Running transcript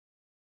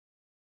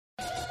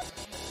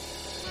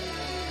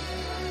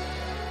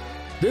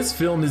This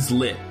Film is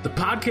Lit, the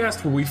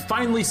podcast where we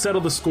finally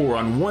settle the score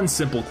on one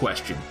simple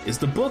question. Is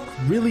the book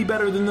really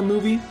better than the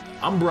movie?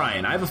 I'm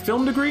Brian. I have a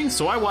film degree,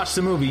 so I watch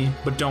the movie,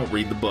 but don't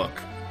read the book.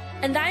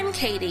 And I'm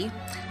Katie.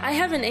 I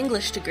have an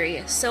English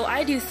degree, so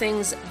I do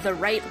things the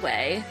right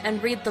way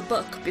and read the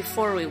book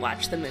before we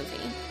watch the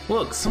movie.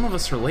 Look, some of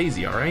us are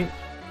lazy, alright?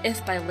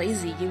 If by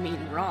lazy you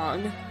mean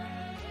wrong.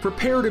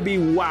 Prepare to be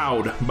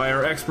wowed by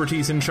our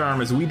expertise and charm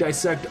as we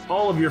dissect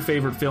all of your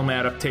favorite film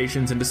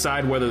adaptations and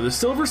decide whether the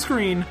silver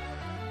screen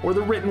or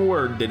the written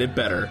word did it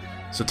better.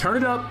 So turn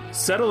it up,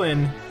 settle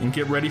in, and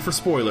get ready for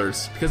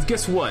spoilers, because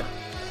guess what?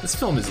 This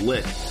film is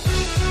lit.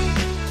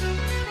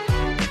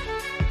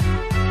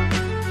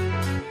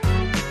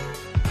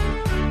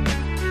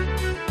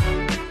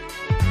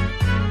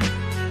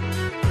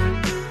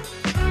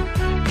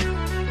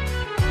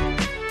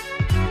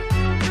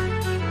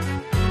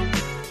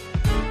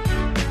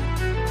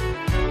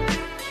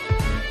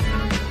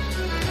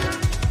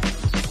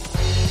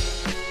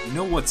 You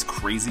know what's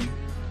crazy?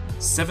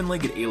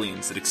 Seven-legged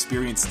aliens that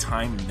experience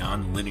time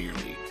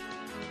non-linearly.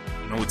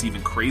 You know what's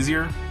even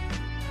crazier?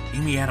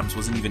 Amy Adams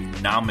wasn't even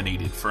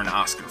nominated for an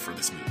Oscar for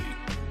this movie.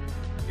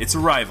 It's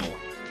Arrival,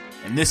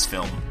 and this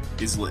film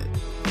is lit.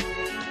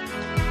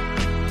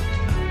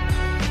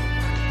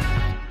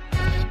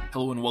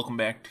 Hello and welcome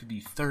back to the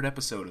third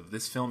episode of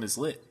This Film is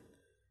Lit.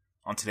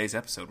 On today's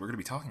episode, we're going to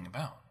be talking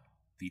about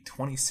the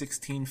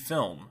 2016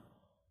 film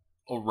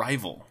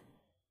Arrival,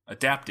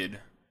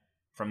 adapted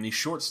from the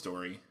short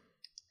story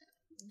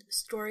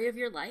Story of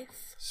Your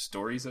Life?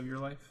 Stories of Your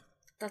Life?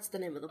 That's the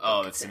name of the book.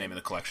 Oh, that's the name of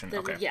the collection.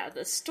 Okay. Yeah,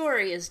 the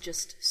story is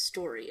just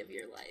Story of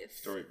Your Life.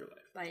 Story of Your Life.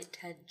 By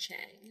Ted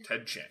Chiang.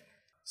 Ted Chiang.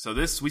 So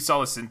we saw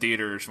this in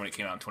theaters when it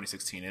came out in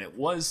 2016, and it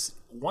was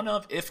one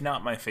of, if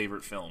not my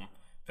favorite film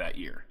that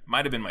year.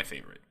 Might have been my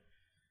favorite.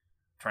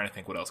 I'm trying to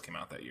think what else came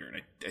out that year,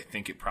 and I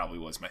think it probably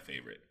was my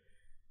favorite.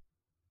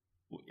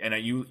 And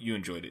you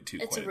enjoyed it too.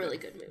 It's a really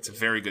good movie. It's a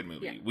very good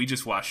movie. Yeah. We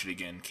just watched it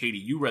again. Katie,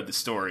 you read the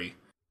story.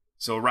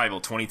 So Arrival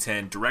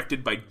 2010,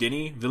 directed by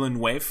Denis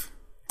Villeneuve.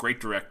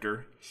 Great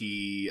director.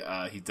 He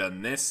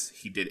done this.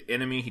 He did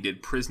Enemy. He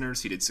did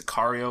Prisoners. He did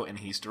Sicario, and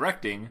he's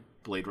directing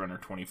Blade Runner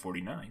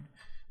 2049,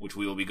 which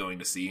we will be going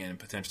to see and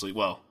potentially.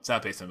 Well, it's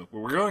not based on the book.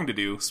 We're going to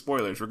do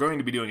spoilers. We're going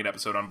to be doing an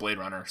episode on Blade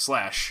Runner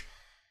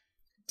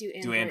 / Do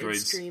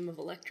Androids Dream of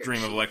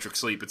Electric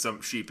Sleep at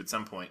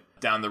some point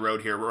down the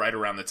road here, right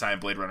around the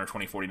time Blade Runner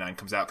 2049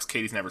 comes out, because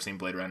Katie's never seen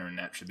Blade Runner, and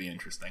that should be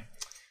interesting.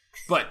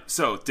 But,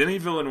 so,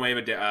 Denis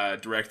Villeneuve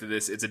directed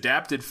this. It's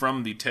adapted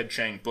from the Ted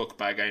Chiang book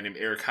by a guy named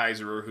Eric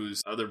Heiserer,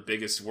 whose other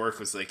biggest work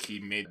was, he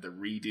made the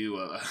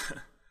redo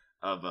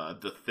of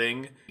The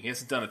Thing. He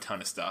hasn't done a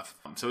ton of stuff.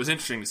 So it was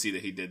interesting to see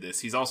that he did this.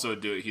 He's also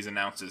he's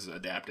announced as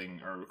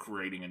adapting or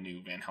creating a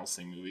new Van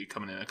Helsing movie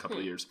coming in a couple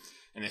of years.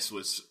 And this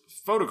was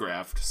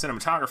photographed.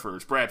 Cinematographer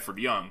is Bradford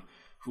Young,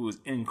 who is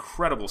an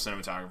incredible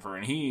cinematographer,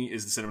 and he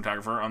is the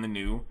cinematographer on the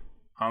new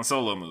Han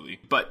Solo movie.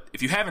 But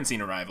if you haven't seen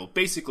Arrival,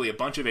 basically a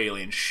bunch of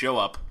aliens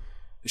the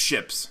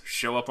ships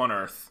show up on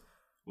Earth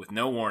with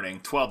no warning,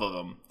 12 of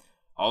them,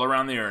 all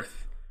around the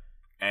Earth,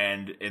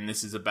 and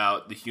this is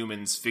about the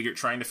humans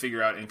trying to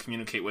figure out and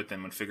communicate with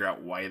them and figure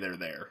out why they're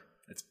there.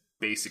 That's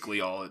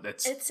basically all.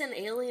 It's an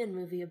alien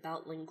movie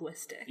about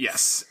linguistics.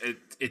 Yes,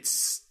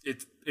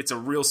 it's a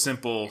real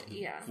simple.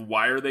 Yeah.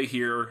 Why are they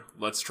here?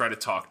 Let's try to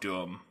talk to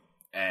them.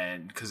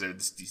 And because they're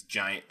these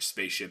giant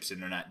spaceships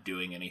and they're not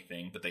doing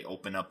anything, but they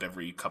open up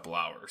every couple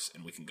hours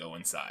and we can go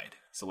inside.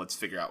 So let's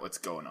figure out what's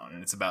going on.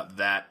 And it's about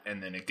that,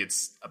 and then it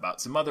gets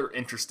about some other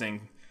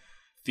interesting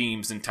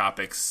themes and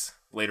topics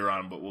later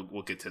on, but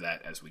we'll get to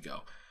that as we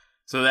go.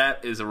 So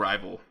that is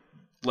Arrival.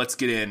 Let's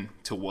get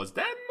into was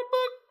that in the book?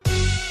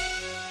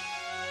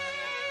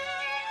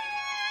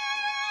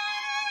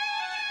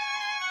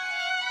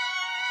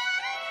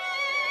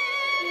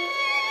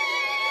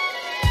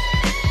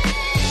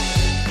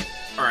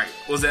 Alright,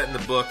 was that in the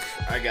book?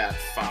 I got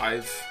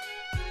 5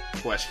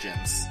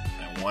 questions.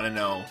 I want to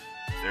know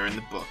if they're in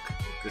the book.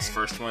 This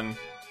first one,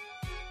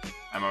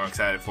 I'm more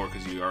excited for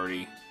because you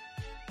already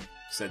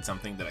said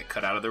something that I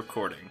cut out of the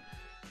recording.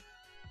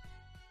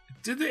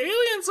 Did the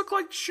aliens look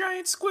like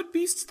giant squid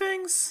beast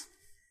things?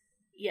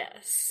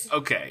 Yes.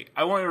 Okay,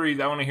 I want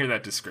to hear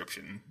that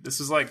description. This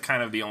is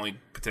kind of the only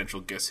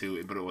potential guess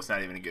who, but it was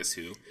not even a guess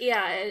who.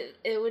 Yeah,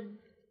 it would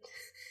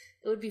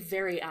be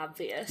very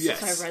obvious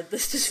if I read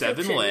this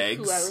description. 7 legs.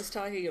 Who I was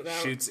talking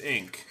about. Shoots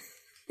ink.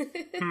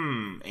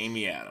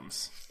 Amy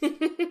Adams.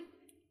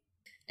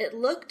 It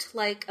looked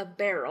like a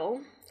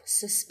barrel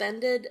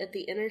suspended at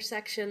the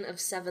intersection of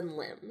 7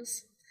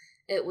 limbs.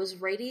 It was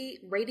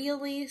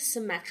radially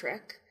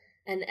symmetric,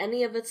 and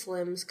any of its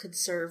limbs could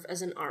serve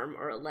as an arm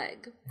or a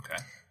leg.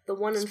 Okay. The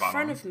one in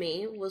front of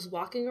me was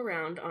walking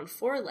around on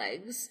 4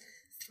 legs,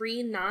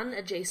 3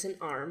 non-adjacent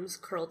arms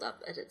curled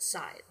up at its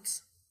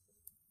sides.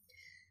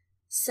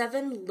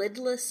 7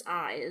 lidless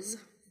eyes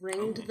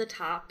ringed the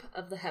top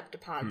of the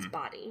heptapod's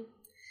body.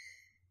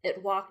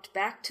 It walked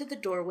back to the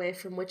doorway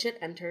from which it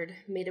entered,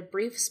 made a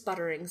brief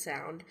sputtering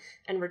sound,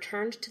 and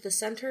returned to the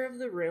center of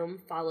the room,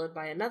 followed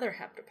by another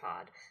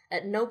heptapod.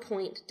 At no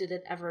point did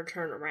it ever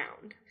turn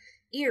around.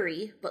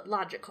 Eerie, but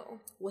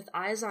logical. With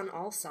eyes on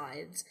all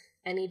sides,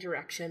 any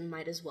direction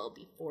might as well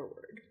be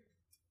forward.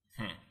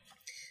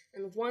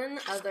 And one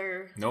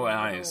other... No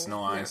eyes on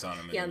them in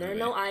the movie. Yeah, there are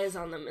no eyes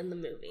on them in the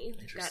movie.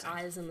 They've got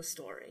eyes in the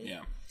story.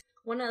 Yeah.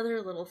 One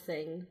other little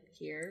thing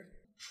here.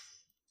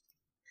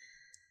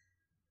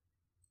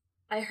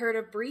 I heard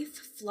a brief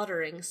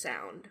fluttering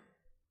sound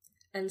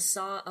and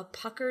saw a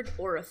puckered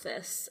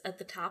orifice at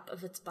the top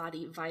of its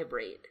body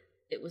vibrate.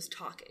 It was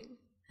talking.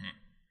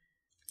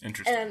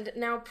 Interesting. And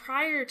now,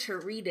 prior to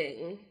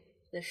reading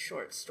this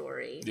short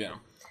story,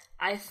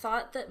 I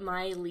thought that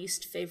my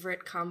least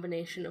favorite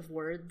combination of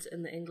words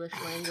in the English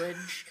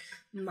language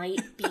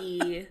might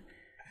be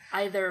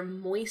either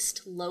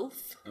moist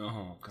loaf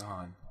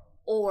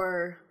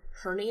or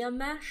hernia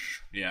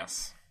mesh.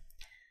 Yes.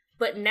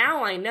 But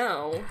now I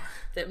know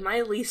that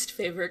my least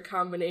favorite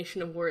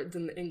combination of words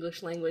in the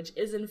English language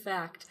is, in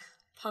fact,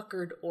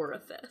 puckered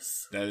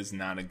orifice. That is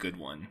not a good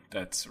one.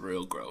 That's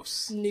real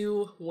gross.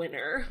 New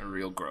winner.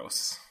 Real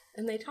gross.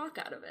 And they talk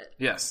out of it.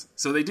 Yes.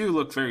 So they do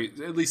look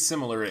at least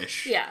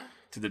similar-ish. Yeah.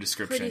 To the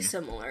description. Pretty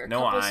similar.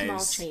 No couple eyes.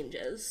 Small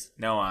changes.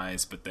 No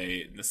eyes, but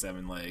the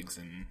 7 legs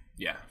and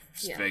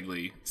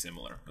vaguely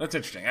similar. That's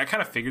interesting. I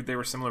kind of figured they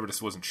were similar, but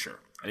just wasn't sure.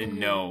 I didn't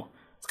know.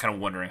 I was kind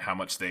of wondering how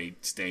much they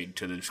stayed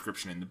to the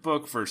description in the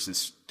book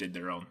versus did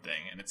their own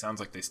thing. And it sounds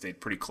like they stayed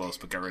pretty close,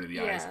 but got rid of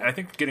the eyes. And I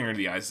think getting rid of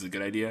the eyes is a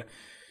good idea.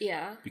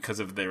 Yeah. Because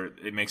of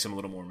it makes them a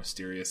little more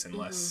mysterious and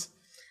less.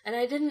 And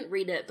I didn't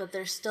read it, but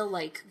they're still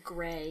like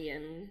gray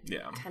and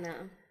kind of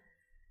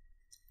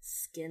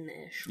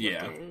skin-ish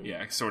looking.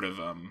 Yeah, sort of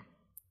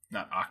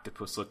not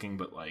octopus looking,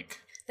 but like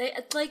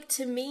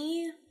to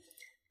me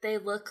they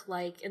look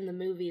like in the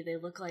movie they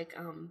look like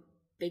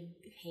big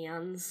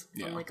hands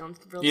on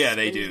really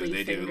they do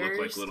fingers. look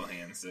like little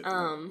hands that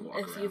walk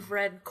if around. you've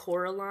read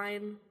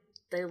Coraline,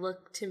 they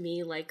look to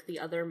me like the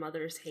other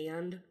mother's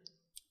hand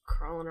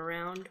crawling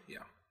around.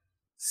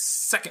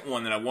 Second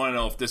one that I want to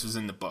know if this was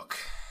in the book.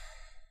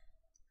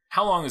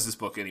 How long is this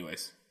book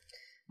anyways?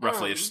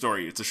 Roughly, it's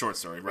a short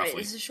story, roughly.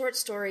 Right, it's a short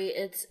story.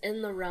 It's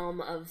in the realm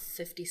of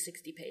 50,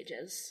 60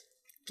 pages.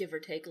 Give or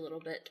take a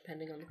little bit,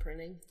 depending on the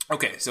printing.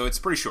 Okay, so it's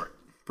pretty short.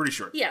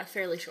 Yeah,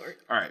 fairly short.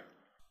 All right.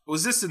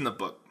 Was this in the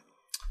book?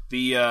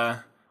 The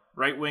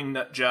right-wing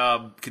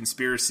nutjob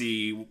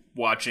conspiracy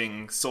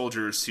watching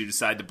soldiers who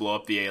decide to blow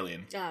up the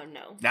alien. Oh,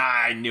 no. Nah,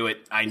 I knew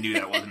it. I knew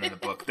that wasn't in the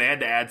book. They had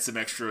to add some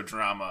extra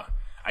drama.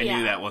 I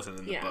knew that wasn't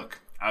in the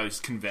book. I was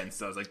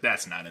convinced. I was like,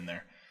 that's not in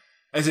there.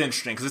 That's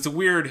interesting, because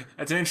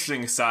that's an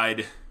interesting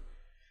side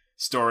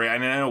story. I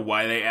mean, I know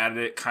why they added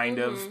it, kind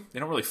of.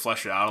 They don't really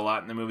flesh it out a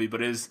lot in the movie, but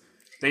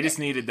they just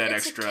needed that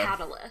extra... It's a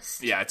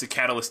catalyst. Yeah, it's a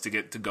catalyst to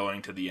get to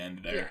going to the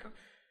end there.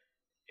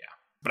 Yeah.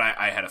 But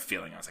I had a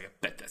feeling. I was like, I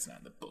bet that's not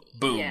in the book.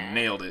 Boom,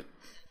 nailed it.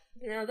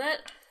 You know,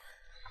 that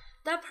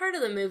part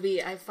of the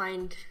movie I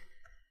find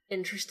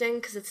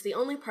interesting, because it's the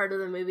only part of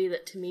the movie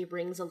that to me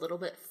rings a little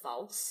bit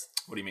false.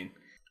 What do you mean?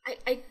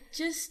 I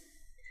just...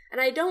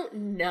 And I don't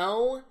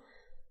know...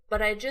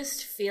 But I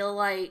just feel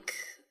like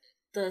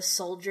the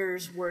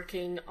soldiers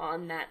working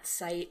on that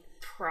site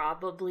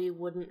probably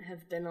wouldn't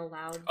have been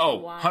allowed to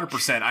watch.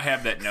 100%. I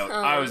have that note.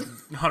 I was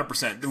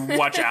 100%.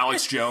 Watch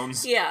Alex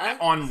Jones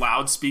on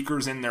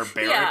loudspeakers in their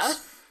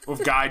barracks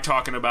with guy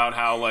talking about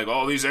how, like,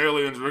 these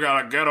aliens, we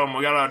gotta get them,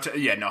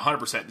 100%,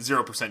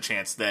 0%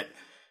 chance that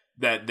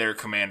their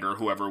commander,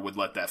 whoever, would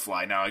let that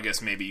fly. Now, I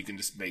guess maybe you can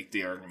just make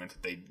the argument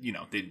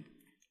that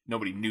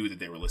nobody knew that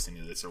they were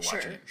listening to this or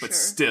watching it. But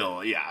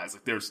still, it's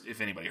like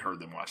if anybody heard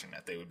them watching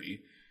that, they would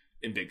be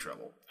in big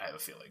trouble, I have a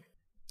feeling.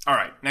 All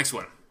right, next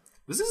one.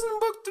 Was this in the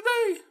book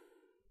today?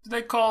 Did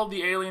they call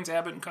the aliens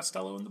Abbott and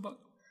Costello in the book?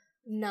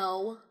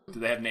 No. Do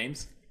they have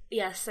names?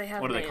 Yes, they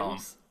have names. What do they call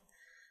them?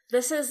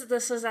 This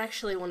is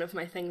actually one of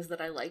my things that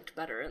I liked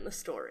better in the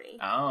story.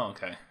 Oh,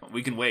 okay.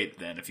 We can wait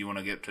then if you want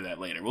to get to that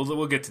later.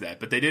 We'll get to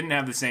that. But they didn't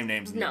have the same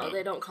names in the book. No,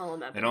 they don't call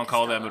them Abbott. They don't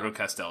call them Abbott or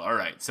Costello. All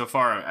right. So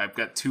far, I've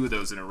got 2 of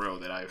those in a row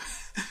that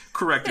I've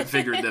corrected,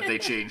 figured that they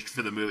changed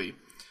for the movie.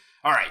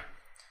 All right.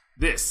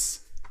 This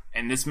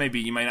maybe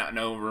you might not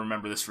know or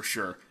remember this for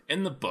sure.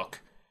 In the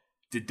book,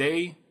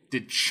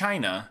 did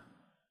China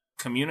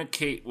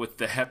communicate with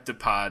the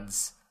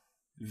heptapods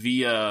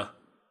via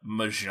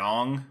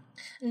mahjong?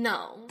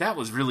 No. That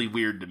was really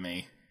weird to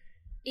me.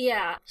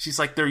 Yeah. She's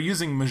like, they're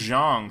using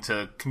mahjong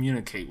to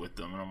communicate with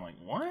them. And I'm like,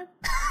 what?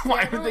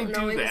 Why would they do that?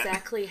 I don't know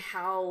exactly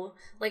how...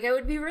 Like, I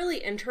would be really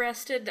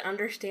interested to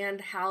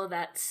understand how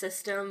that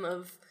system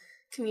of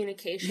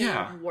communication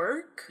would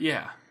work.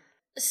 Yeah.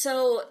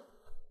 So,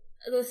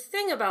 the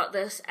thing about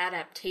this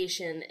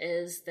adaptation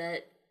is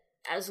that,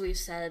 as we've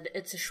said,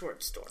 it's a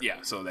short story.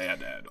 Yeah, so they had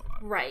to add a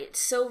lot. Right.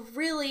 So,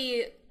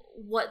 really,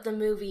 what the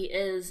movie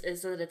is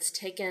that it's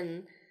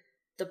taken...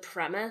 the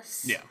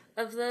premise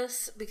of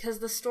this, because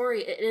the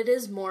story it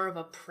is more of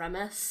a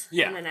premise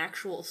than an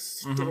actual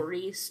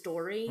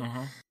story.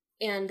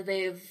 And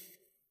they've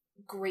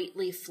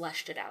greatly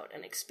fleshed it out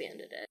and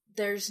expanded it.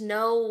 There's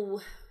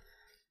no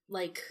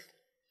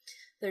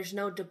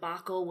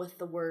debacle with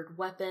the word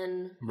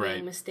weapon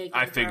being mistaken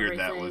I for figured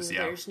everything. that was,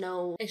 There's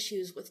no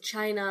issues with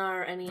China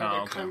or any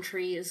other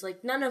countries.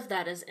 Like, none of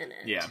that is in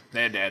it. Yeah,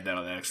 they had to add that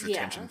extra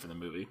tension for the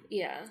movie.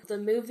 Yeah. The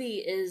movie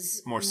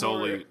is more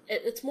solely...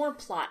 It's more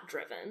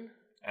plot-driven.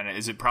 And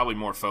is it probably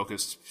more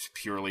focused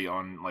purely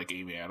on, like,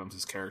 Amy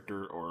Adams'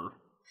 character, or...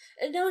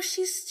 No,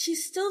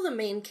 she's still the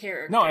main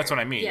character. No, that's what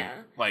I mean.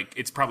 Yeah. Like,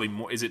 it's probably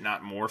more... Is it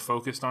not more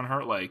focused on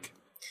her? Like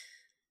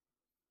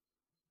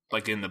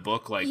in the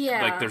book, like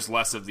there's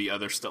less of the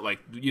other stuff. Like,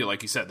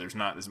 like you said, there's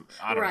not as...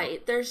 I don't know.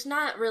 There's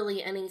not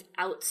really any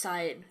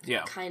outside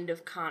kind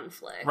of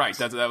conflict. Right,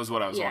 that was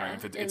what I was wondering.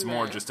 If it's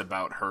more just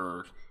about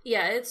her...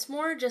 Yeah, it's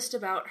more just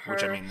about her.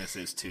 Which, I mean, this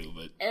is too,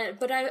 but...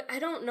 But I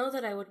don't know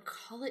that I would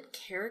call it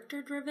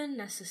character-driven,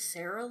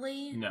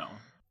 necessarily. No.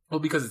 Well,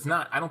 because it's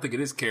not... I don't think it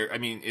is I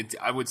mean,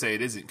 I would say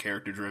it isn't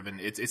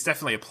character-driven. It's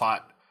definitely a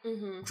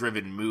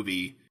plot-driven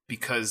movie,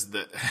 because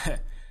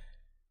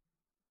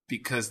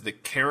because the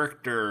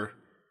character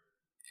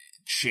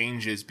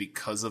changes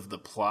because of the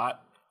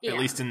plot, at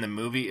least in the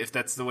movie, if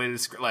that's the way to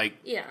describe.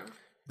 Like,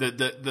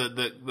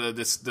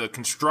 the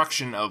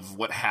construction of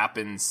what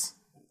happens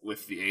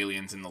with the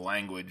aliens in the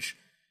language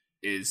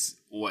is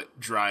what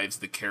drives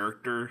the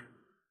character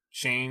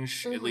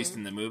change, at least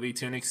in the movie,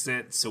 to an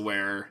extent. So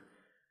where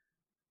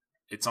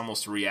it's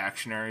almost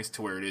reactionary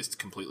to where it is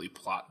completely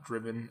plot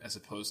driven as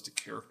opposed to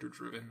character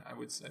driven, I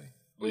would say.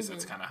 At least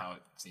that's kind of how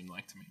it seemed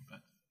like to me.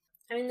 But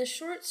I mean, the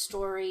short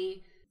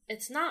story,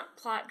 it's not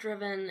plot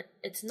driven,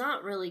 it's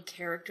not really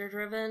character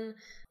driven.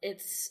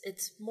 It's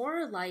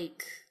more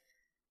like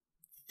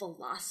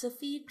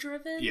philosophy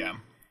driven. Yeah.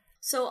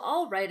 So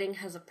all writing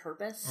has a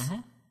purpose,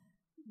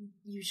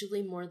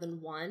 usually more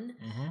than one,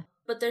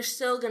 but there's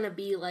still going to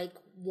be like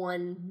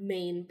one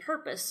main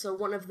purpose. So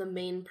one of the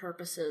main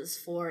purposes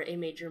for a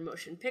major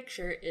motion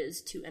picture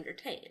is to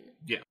entertain.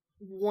 Yeah.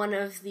 One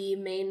of the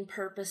main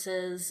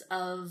purposes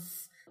of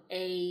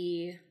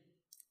a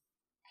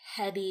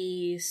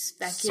heady,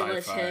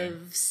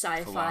 speculative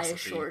sci-fi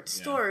short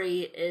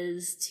story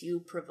is to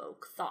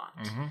provoke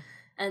thought.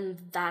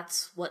 And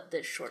that's what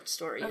this short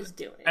story is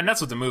doing. And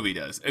that's what the movie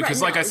does.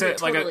 Because like I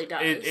said,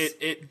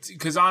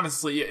 because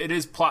honestly, it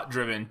is plot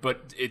driven,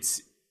 but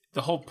it's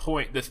the whole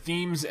point. The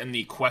themes and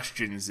the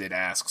questions it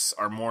asks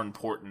are more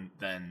important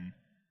than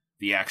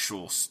the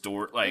actual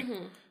story. Like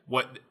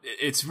what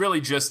it's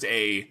really just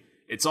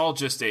it's all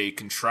just a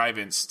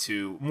contrivance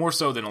to, more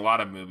so than a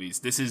lot of movies.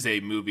 This is a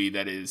movie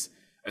that is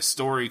a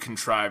story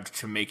contrived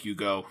to make you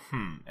go,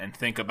 and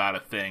think about a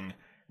thing,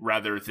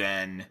 rather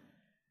than,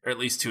 or at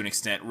least to an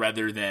extent,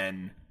 rather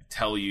than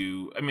tell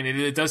you. I mean,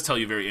 it does tell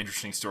you a very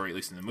interesting story, at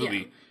least in the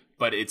movie,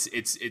 but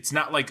it's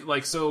not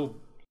like so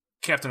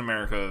Captain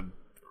America,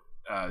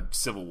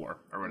 Civil War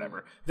or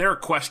whatever. There are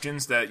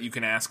questions that you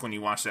can ask when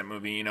you watch that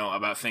movie,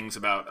 about things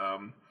about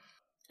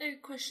there are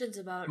questions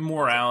about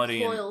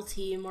morality,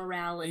 loyalty,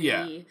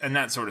 morality, and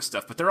that sort of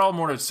stuff. But they're all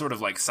more sort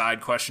of like side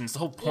questions. The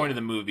whole point of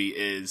the movie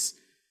is,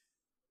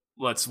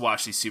 let's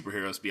watch these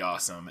superheroes be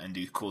awesome and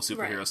do cool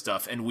superhero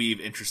stuff and weave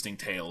interesting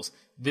tales.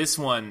 This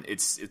one,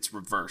 it's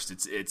reversed.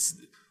 It's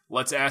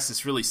let's ask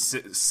this really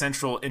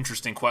central,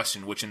 interesting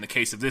question, which in the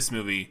case of this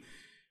movie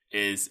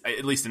is,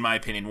 at least in my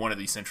opinion, one of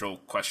the central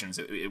questions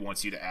it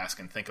wants you to ask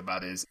and think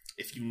about is,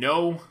 if you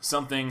know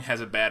something has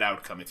a bad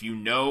outcome, if you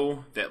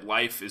know that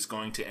life is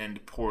going to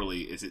end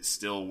poorly, is it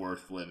still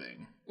worth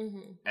living?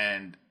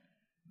 And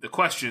the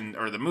question,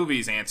 or the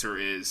movie's answer,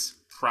 is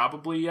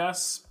probably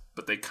yes,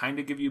 but they kind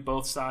of give you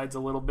both sides a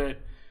little bit,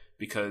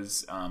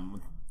 because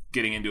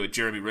getting into it,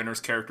 Jeremy Renner's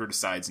character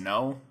decides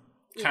no,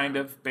 kind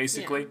of,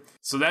 basically.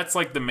 So that's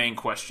like the main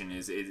question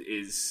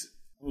is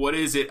what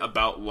is it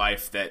about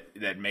life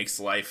that makes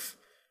life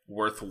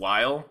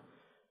worthwhile?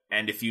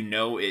 And if you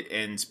know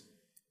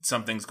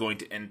something's going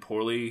to end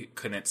poorly,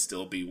 can it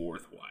still be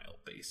worthwhile,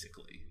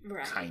 basically?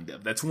 Right. Kind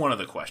of. That's one of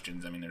the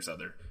questions. I mean, there's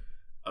other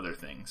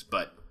things.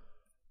 But,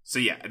 so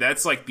yeah,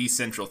 that's like the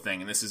central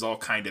thing. And this is all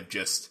kind of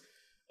just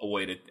a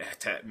way to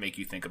make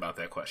you think about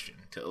that question,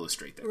 to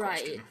illustrate that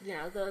question. Right.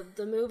 Yeah,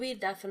 the movie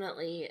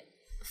definitely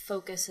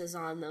focuses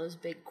on those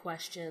big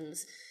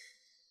questions.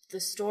 The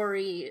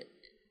story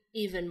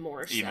even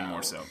more so. Even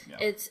more so, yeah.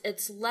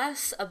 It's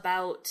less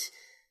about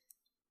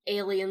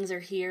aliens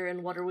are here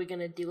and what are we going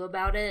to do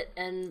about it,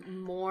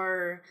 and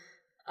more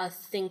a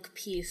think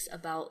piece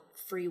about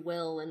free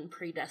will and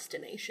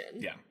predestination.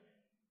 Yeah.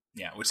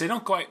 Yeah, which they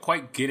don't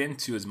quite get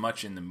into as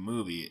much in the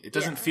movie. It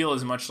doesn't feel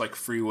as much like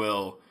free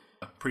will,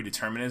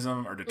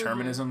 predeterminism or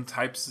determinism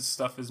types of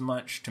stuff as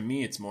much. To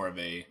me, it's more of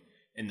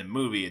in the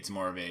movie, it's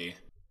more of a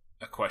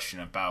question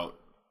about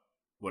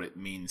what it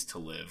means to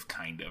live,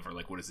 kind of, or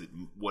like what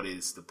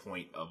is the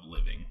point of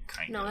living,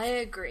 kind of. No, I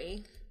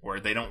agree. Where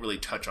they don't really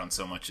touch on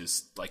so much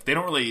as, like, they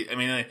don't really, I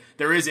mean,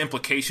 there is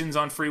implications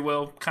on free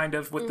will, kind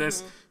of, with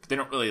this, but they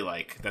don't really,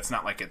 that's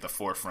not, at the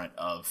forefront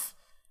of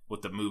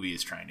what the movie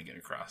is trying to get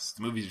across.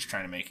 The movie is just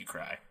trying to make you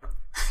cry.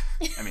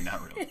 I mean,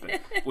 not really, but,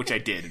 which I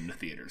did in the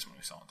theaters when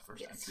we saw it the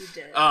first time. Yes, you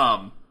did.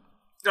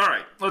 All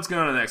right, let's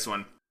go to the next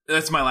one.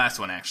 That's my last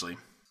one, actually.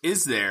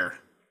 Is there...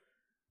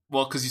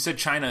 Well, because you said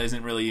China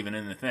isn't really even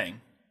in the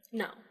thing.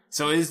 No.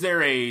 So is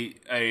there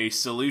a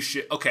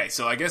solution? Okay,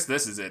 so I guess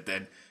this is it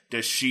then.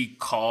 Does she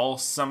call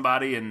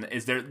somebody, and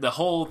is there the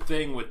whole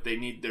thing with they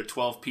need their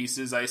 12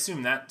 pieces? I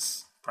assume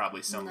that's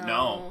probably some...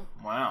 No.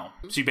 Wow.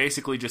 She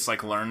basically just,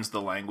 like, learns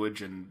the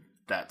language and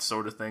that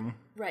sort of thing?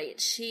 Right.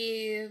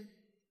 She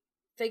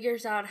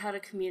figures out how to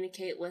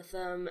communicate with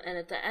them, and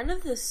at the end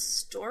of the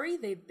story,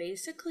 they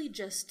basically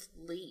just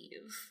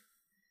leave.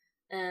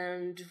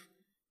 And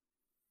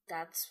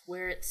that's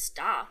where it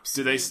stops.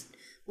 Do they...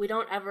 We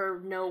don't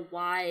ever know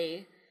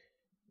why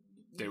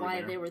they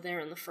were there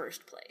in the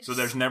first place. So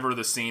there's never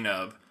the scene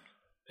of,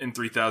 in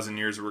 3,000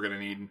 years, we're going to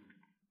need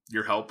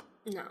your help?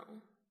 No.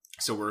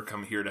 So we're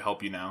coming here to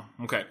help you now.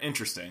 Okay,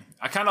 interesting.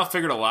 I kind of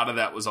figured a lot of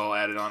that was all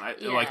added on.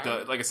 Like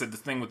I said, the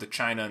thing with the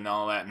China and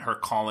all that, and her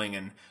calling,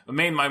 and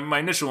my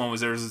initial one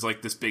was there's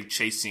like this big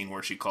chase scene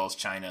where she calls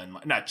China, and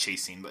not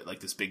chase scene, but like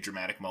this big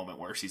dramatic moment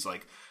where she's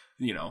like,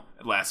 you know,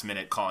 last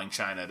minute calling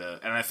China to,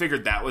 and I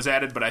figured that was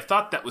added, but I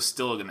thought that was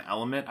still an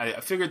element. I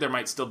figured there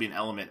might still be an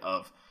element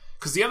of,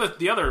 because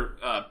the other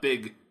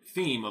big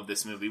theme of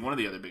this movie, one of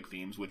the other big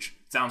themes, which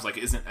sounds like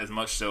isn't as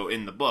much so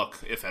in the book,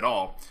 if at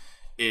all,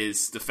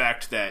 is the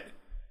fact that,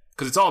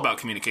 because it's all about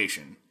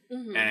communication,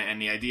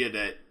 and the idea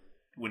that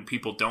when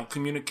people don't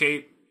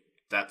communicate,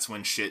 that's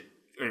when shit,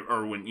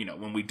 or when, you know,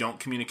 when we don't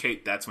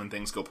communicate, that's when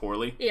things go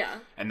poorly. Yeah.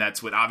 And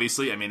that's what,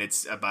 obviously, I mean,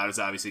 it's about as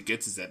obvious it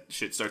gets, is that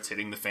shit starts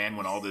hitting the fan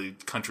when all the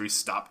countries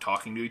stop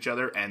talking to each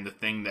other, and the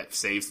thing that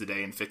saves the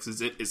day and fixes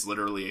it is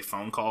literally a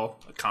phone call,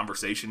 a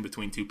conversation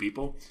between two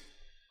people.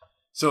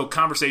 So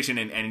conversation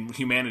and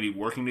humanity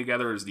working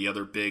together is the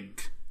other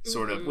big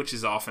sort of, which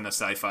is often a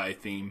sci-fi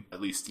theme, at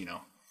least, you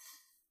know,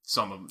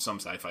 some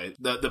sci-fi.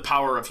 The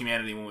power of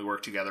humanity when we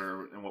work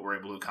together and what we're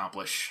able to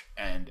accomplish,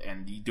 and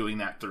doing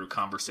that through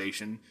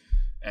conversation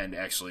and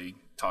actually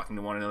talking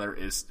to one another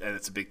and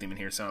it's a big theme in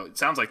here. So it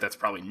sounds like that's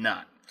probably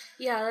not.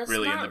 Yeah, that's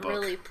really not in the book.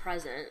 Really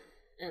present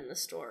in the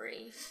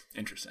story.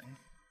 Interesting.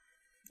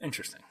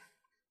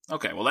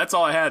 Okay, well that's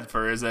all I had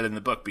for Is That in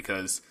the Book,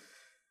 because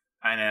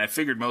I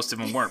figured most of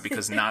them weren't,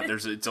 because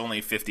it's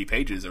only 50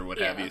 pages or what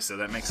have you, so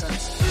that makes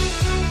sense.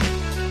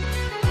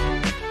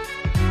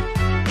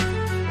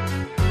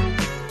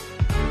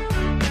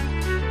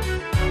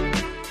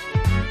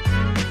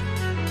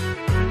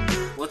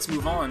 Let's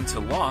move on to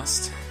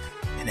Lost,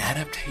 an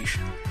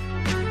adaptation.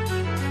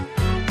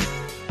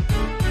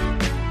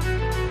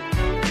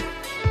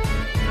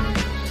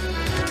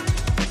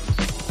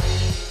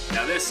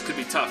 Now this could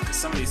be tough, because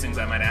some of these things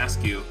I might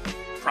ask you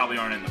probably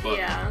aren't in the book.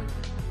 Yeah.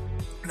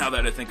 Now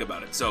that I think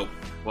about it. So,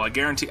 well, I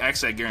guarantee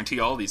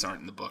all these aren't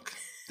in the book.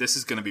 This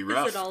is going to be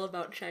rough. Is it all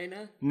about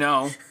China?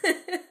 No.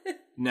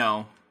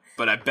 No.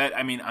 But I bet,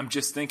 I mean, I'm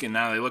just thinking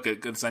now that I look at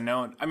it, because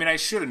I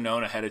should have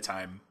known ahead of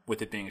time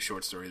with it being a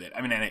short story that,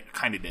 and it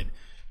kind of did.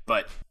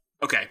 But,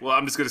 okay, well,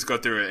 I'm just going to go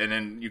through it, and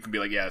then you can be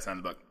like, yeah, it's not in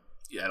the book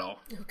at all.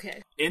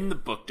 Okay. In the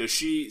book,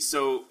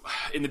 so,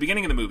 in the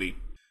beginning of the movie,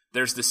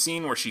 there's the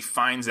scene where she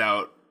finds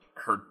out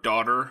her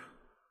daughter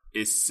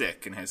is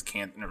sick and has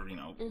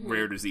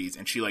rare disease,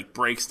 and she like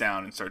breaks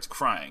down and starts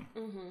crying.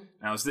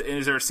 Now, is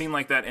there a scene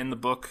like that in the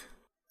book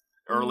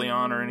early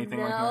on or anything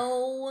like that?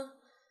 No,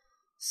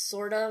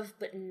 sort of,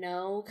 but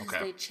no, because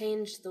they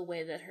changed the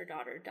way that her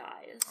daughter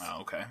dies.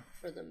 Oh, okay.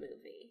 For the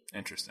movie.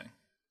 Interesting.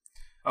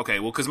 Okay,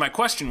 well, because my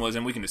question was,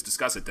 and we can just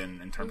discuss it then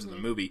in terms of the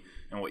movie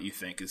and what you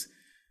think, is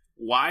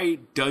why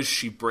does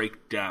she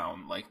break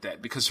down like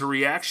that? Because her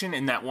reaction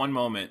in that one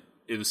moment,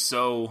 it was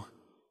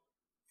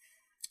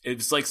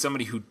like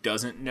somebody who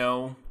doesn't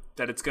know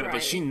that it's going to,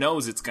 but she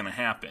knows it's going to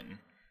happen.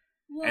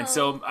 Well, and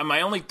so my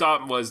only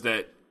thought was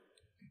that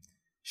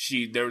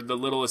the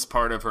littlest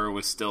part of her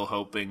was still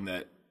hoping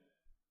that,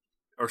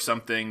 or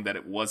something, that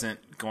it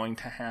wasn't going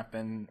to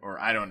happen, or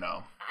I don't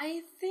know.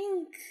 I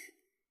think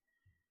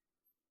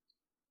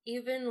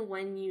even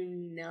when you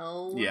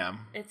know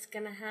it's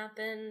going to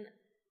happen,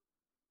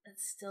 it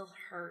still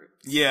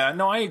hurts. Yeah,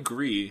 no, I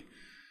agree.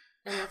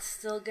 And it's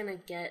still going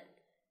to get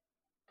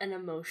an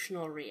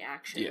emotional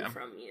reaction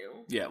from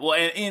you. Yeah, well,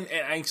 and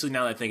actually,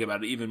 now that I think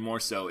about it, even more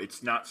so,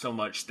 it's not so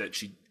much that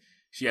she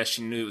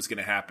knew it was going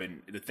to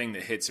happen. The thing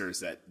that hits her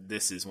is that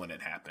this is when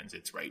it happens.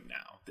 It's right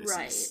now. This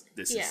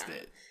is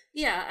it.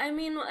 Yeah, I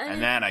mean,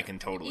 and that I can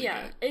totally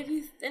get. If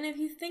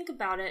you think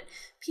about it,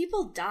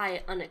 people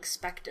die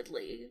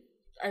unexpectedly.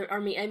 I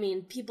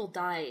mean, people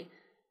die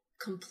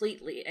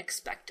completely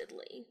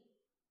expectedly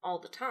all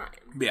the time.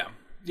 Yeah.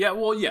 Yeah.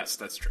 Well, yes,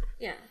 that's true.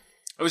 Yeah.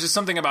 It was just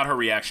something about her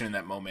reaction in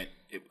that moment.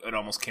 It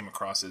almost came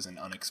across as an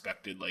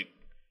unexpected, like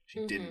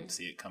she didn't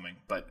see it coming.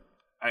 But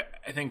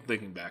I think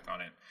thinking back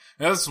on it,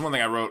 now this is one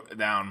thing I wrote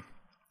down,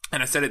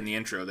 and I said it in the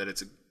intro, that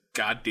it's a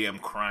goddamn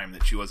crime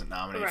that she wasn't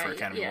nominated for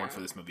Academy Award for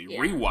this movie. Yeah.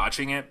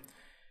 Rewatching it,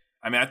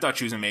 I mean, I thought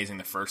she was amazing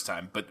the first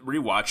time, but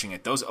rewatching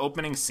it, those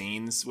opening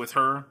scenes with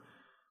her,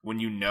 when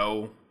you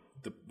know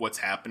what's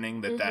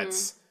happening,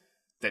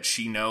 that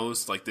she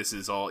knows, like, this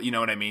is all, you know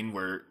what I mean?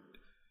 Where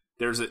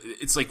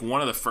it's like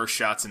one of the first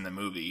shots in the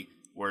movie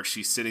where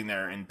she's sitting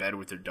there in bed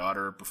with her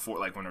daughter before,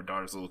 like when her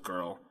daughter's a little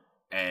girl,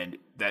 and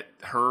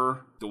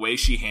the way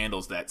she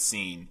handles that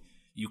scene,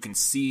 you can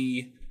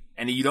see,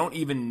 and you don't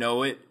even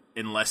know it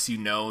unless you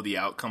know the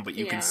outcome, but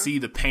you can see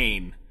the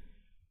pain,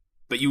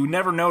 but you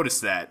never notice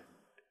that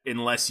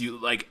unless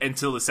you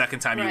until the second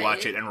time you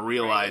watch it and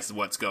realize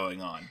what's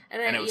going on.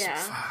 And it was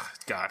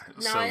God, it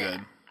was so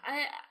good.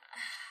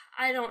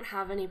 I don't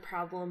have any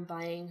problem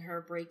buying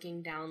her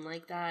breaking down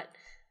like that.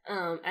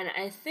 And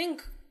I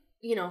think,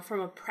 from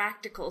a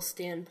practical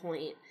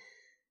standpoint,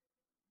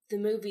 the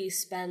movie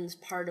spends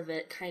part of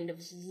it kind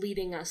of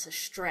leading us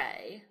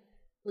astray,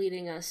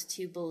 leading us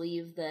to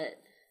believe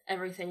that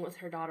everything with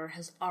her daughter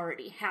has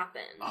already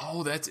happened.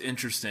 Oh, that's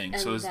interesting.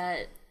 And so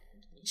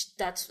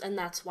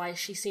that's why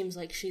she seems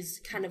like she's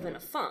kind of in a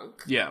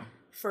funk. Yeah.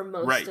 For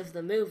most of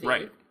the movie.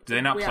 Right. Do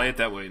they not play it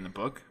that way in the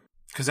book?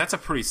 Because that's a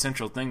pretty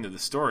central thing to the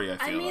story, I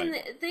feel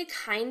like. They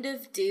kind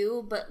of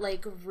do, but,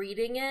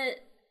 reading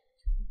it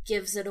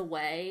gives it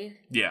away.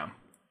 Yeah.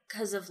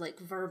 Because of,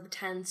 verb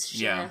tense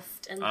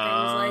shift and things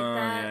like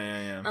that.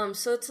 Yeah.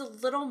 So it's a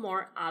little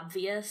more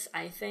obvious,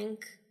 I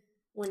think,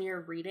 when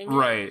you're reading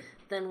it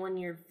than when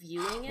you're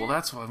viewing it. Well,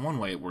 that's one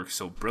way it works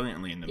so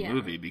brilliantly in the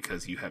movie,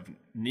 because you have...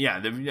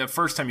 Yeah, the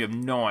first time you have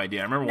no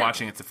idea. I remember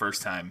watching it the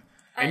first time.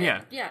 And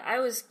I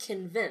was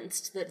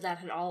convinced that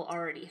had all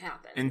already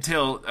happened.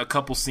 Until a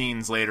couple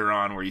scenes later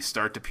on where you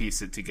start to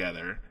piece it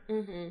together.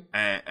 Mm-hmm.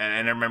 And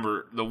I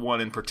remember the one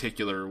in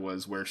particular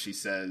was where she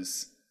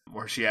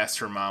asks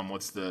her mom,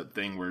 what's the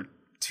thing where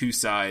two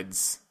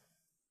sides,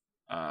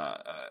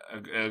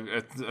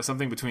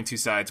 something between two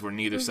sides where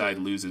neither side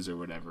loses or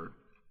whatever.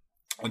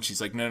 And she's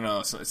like, no,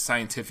 it's a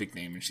scientific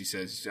name. And she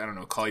says, I don't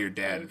know, call your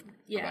dad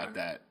about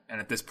that. And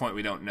at this point,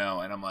 we don't know.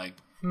 And I'm like,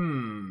 I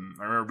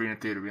remember being in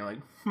the theater being like,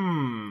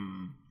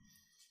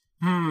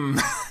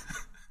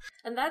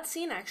 And that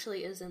scene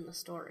actually is in the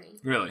story.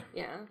 Really?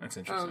 Yeah. That's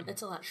interesting.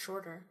 It's a lot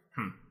shorter.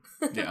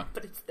 Yeah.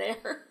 But it's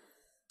there.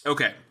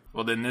 Okay.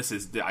 Well, then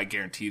I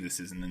guarantee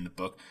this isn't in the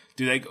book.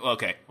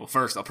 Okay. Well,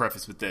 first, I'll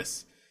preface with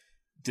this.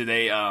 Do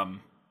they,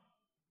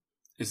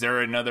 is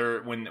there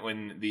another,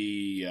 when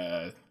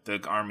the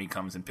army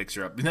comes and picks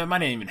her up, that might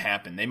not even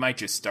happen. They might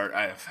just start,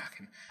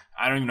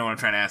 I don't even know what I'm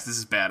trying to ask. This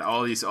is bad.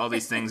 All these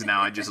things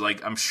now,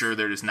 I'm sure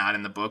they're just not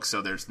in the book,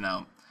 so there's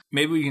no...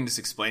 Maybe you can just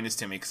explain this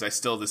to me,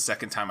 because the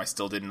second time I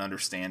still didn't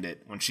understand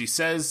it. When she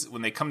says,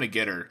 when they come to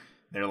get her,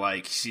 they're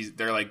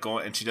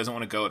going, and she doesn't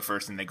want to go at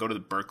first, and they go to the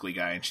Berkeley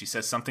guy, and she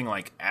says something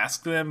like,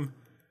 ask them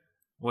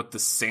what the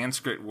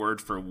Sanskrit word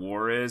for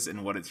war is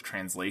and what its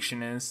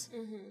translation is.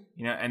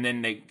 Mm-hmm. And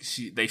then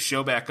they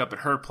show back up at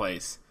her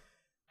place,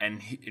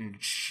 and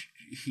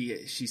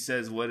she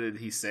says, what did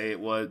he say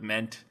it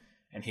meant?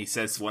 And he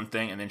says one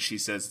thing, and then she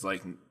says,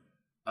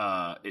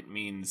 it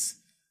means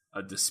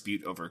a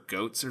dispute over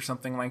goats or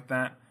something like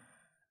that.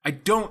 I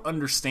don't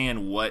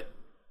understand what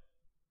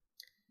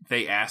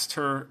they asked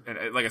her.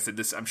 And like I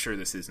said, I'm sure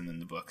this isn't in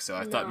the book, so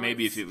I thought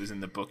maybe if it was in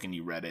the book and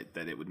you read it,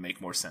 that it would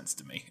make more sense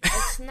to me.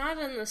 It's not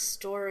in the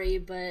story,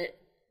 but...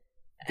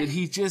 Did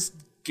he just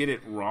get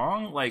it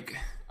wrong? Well,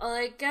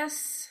 I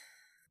guess...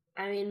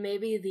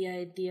 maybe the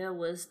idea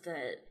was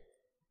that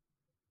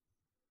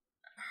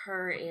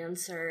her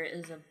answer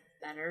is a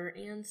better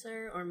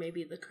answer, or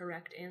maybe the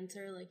correct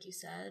answer, like you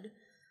said.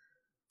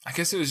 I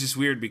guess it was just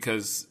weird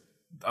because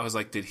I was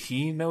like, did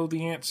he know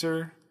the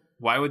answer?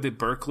 Why would the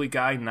Berkeley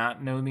guy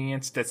not know the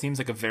answer? That seems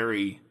like a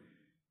very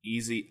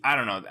easy... I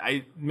don't know.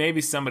 Maybe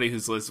somebody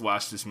who's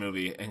watched this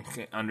movie and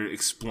can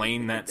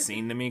explain that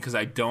scene to me, because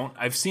I don't...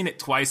 I've seen it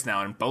twice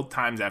now, and both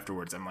times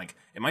afterwards, I'm like,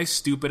 am I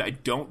stupid? I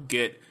don't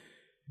get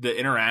the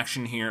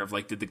interaction here of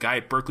did the guy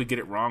at Berkeley get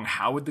it wrong?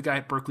 How would the guy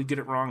at Berkeley get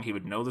it wrong? He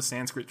would know the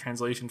Sanskrit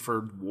translation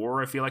for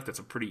war. I feel like that's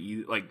a pretty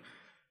easy,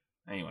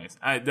 anyways,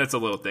 that's a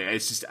little thing.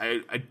 It's just,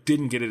 I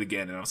didn't get it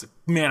again. And I was like,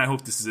 man, I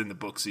hope this is in the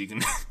book so you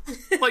can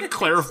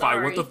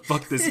clarify what the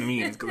fuck this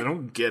means. Cause I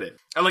don't get it.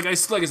 Like I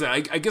said, I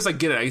guess I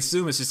get it. I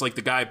assume it's just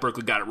the guy at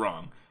Berkeley got it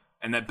wrong.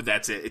 But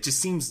that's it. It just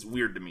seems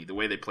weird to me, the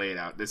way they play it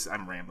out.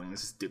 I'm rambling.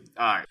 This is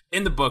all right.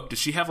 In the book, does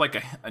she have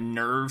a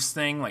nerves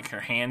thing,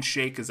 her hand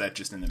shake? Is that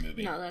just in the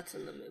movie? No, that's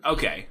in the movie.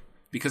 Okay,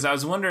 because I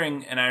was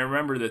wondering, and I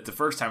remember that the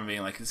first time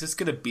being is this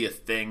going to be a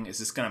thing? Is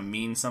this going to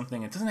mean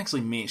something? It doesn't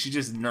actually mean. She's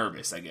just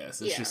nervous, I guess.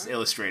 It's just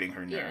illustrating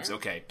her nerves. Yeah.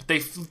 Okay, but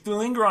they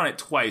linger on it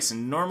twice,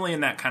 and normally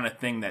in that kind of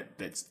thing that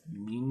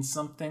means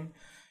something.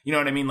 You know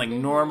what I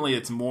mean? Normally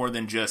it's more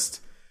than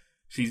just.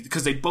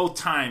 Because both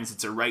times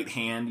it's her right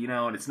hand,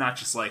 and it's not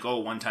just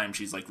one time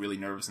she's really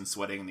nervous and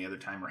sweating, and the other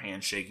time her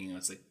hand's shaking, and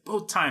it's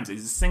both times they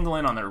just single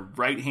in on their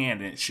right hand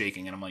and it's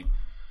shaking, and I'm like,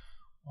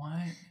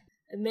 what?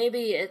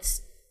 Maybe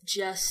it's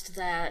just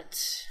that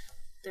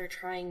they're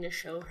trying to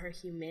show her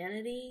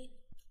humanity.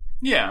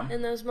 Yeah.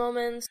 In those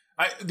moments.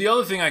 The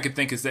other thing I could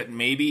think is that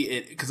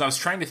maybe because I was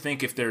trying to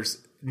think if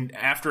there's,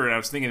 after I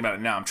was thinking about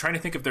it now, I'm trying to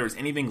think if there was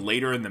anything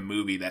later in the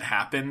movie that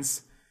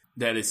happens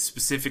that is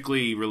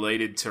specifically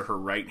related to her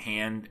right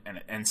hand,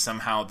 and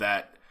somehow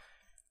that,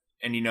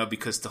 and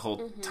because the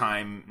whole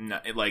time,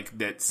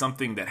 that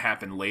something that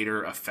happened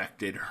later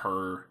affected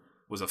her,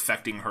 was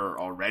affecting her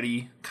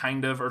already,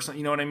 kind of, or something,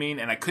 you know what I mean?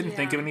 And I couldn't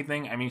think of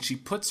anything. I mean, she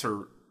puts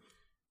her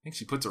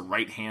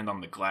right hand on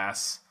the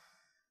glass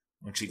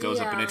when she goes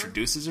up and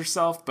introduces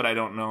herself, but I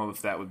don't know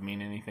if that would mean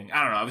anything.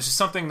 I don't know. It was just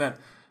something that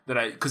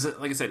because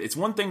like I said, it's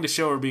one thing to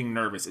show her being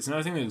nervous. It's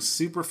another thing to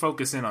super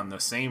focus in on the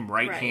same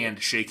right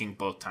hand shaking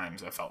both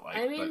times, I felt like.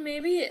 I mean,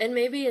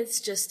 maybe it's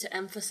just to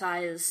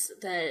emphasize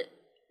that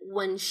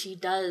when she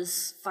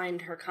does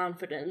find her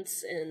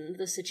confidence in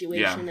the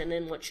situation and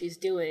in what she's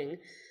doing,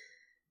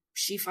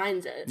 she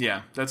finds it.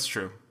 Yeah, that's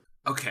true.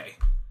 Okay.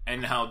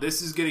 And now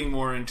this is getting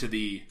more into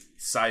the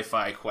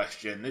sci-fi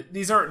question.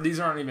 These aren't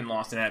even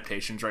Lost in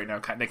adaptations right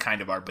now. They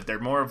kind of are, but they're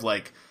more of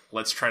like,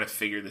 let's try to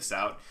figure this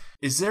out.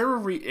 Is there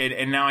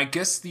and now I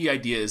guess the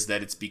idea is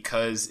that it's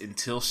because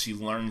until she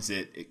learns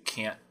it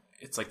can't,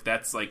 it's like,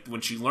 that's like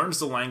when she learns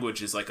the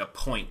language is like a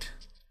point.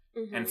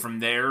 Mm-hmm. And from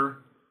there,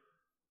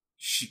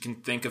 she can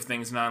think of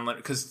things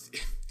because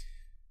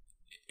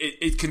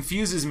it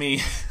confuses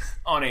me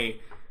on a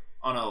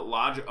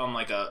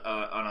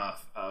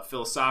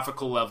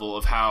philosophical level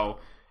of how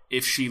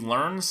if she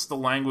learns the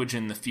language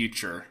in the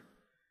future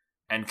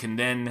and can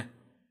then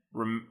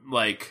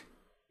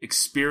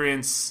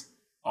experience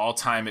all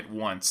time at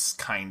once,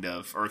 kind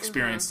of, or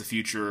experience the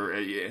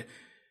future,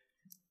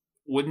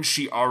 wouldn't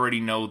she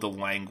already know the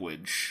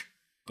language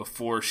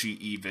before she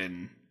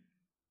even,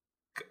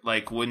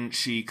 wouldn't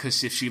she,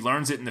 because if she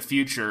learns it in the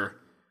future,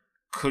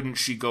 couldn't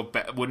she go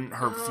back? Wouldn't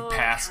her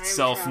past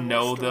self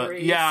know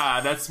stories.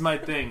 That's my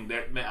thing.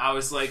 I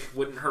was like,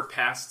 wouldn't her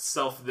past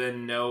self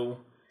then know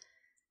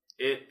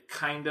it,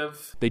 kind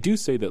of? They do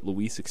say that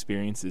Louise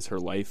experiences her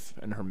life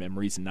and her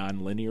memories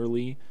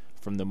non-linearly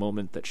from the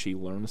moment that she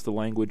learns the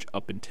language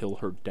up until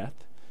her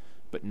death,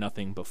 but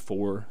nothing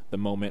before the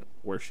moment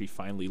where she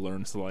finally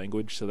learns the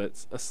language. So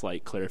that's a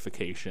slight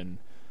clarification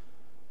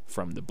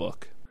from the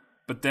book.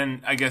 But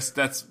then I guess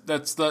that's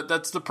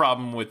the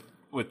problem with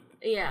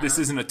this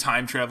isn't a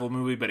time travel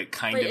movie, but it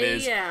kind of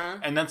is. Yeah.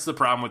 And that's the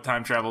problem with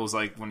time travel is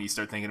like when you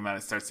start thinking about it,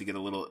 it starts to get a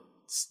little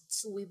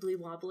wibbly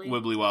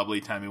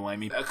wobbly,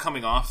 timey-wimey.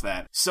 Coming off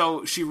that.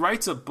 So she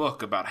writes a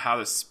book about how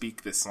to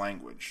speak this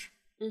language.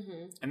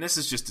 Mm-hmm. And this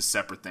is just a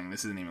separate thing.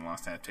 This isn't even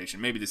Lost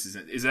adaptation. Maybe this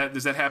isn't.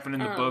 Does that happen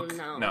in the book?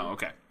 No.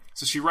 Okay.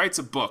 So she writes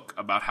a book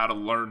about how to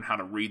learn how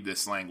to read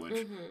this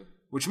language,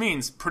 which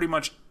means pretty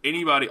much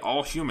anybody,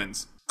 all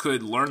humans,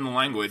 could learn the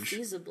language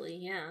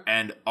feasibly,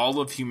 and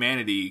all of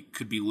humanity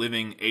could be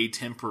living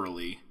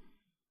atemporally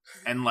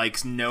and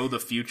know the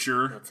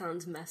future. That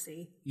sounds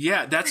messy.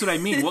 Yeah, that's what I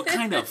mean. What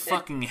kind of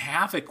fucking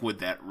havoc would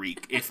that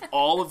wreak if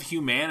all of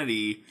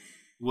humanity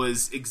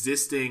was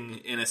existing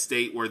in a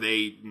state where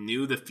they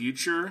knew the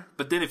future?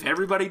 But then if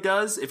everybody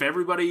knows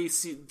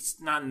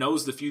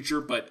the future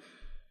but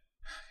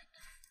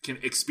can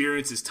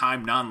experiences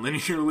time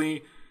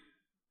non-linearly,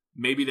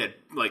 maybe that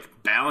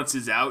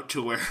balances out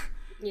to where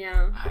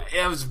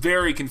it was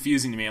very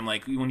confusing to me. I'm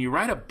like, when you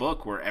write a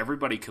book where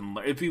everybody can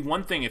learn, it'd be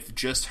one thing if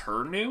just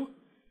her knew,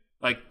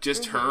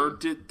 her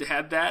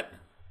had that.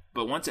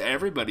 But once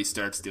everybody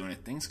starts doing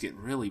it, things get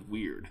really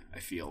weird.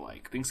 I feel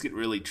like things get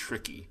really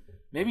tricky.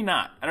 Maybe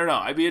not. I don't know.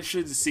 I'd be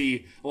interested to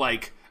see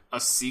a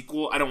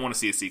sequel. I don't want to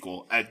see a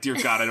sequel. Dear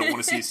God, I don't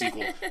want to see a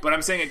sequel. But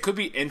I'm saying it could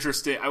be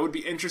interesting. I would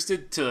be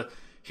interested to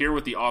hear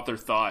what the author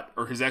thought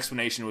or his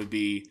explanation would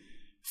be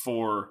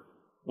for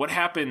what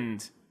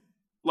happened.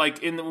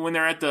 When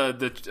they're at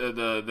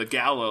the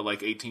gala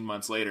 18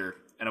 months later,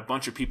 and a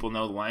bunch of people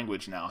know the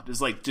language now.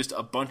 There's just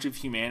a bunch of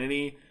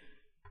humanity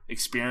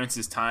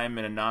experiences time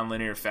in a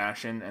nonlinear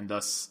fashion, and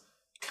thus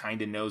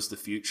kind of knows the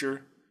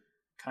future.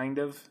 Kind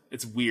of.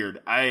 It's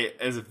weird.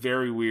 It's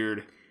very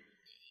weird.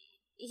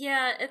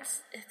 Yeah,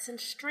 it's a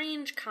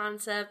strange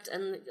concept,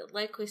 and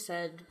like we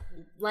said,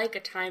 like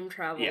a time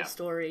travel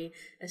story,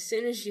 as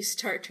soon as you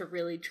start to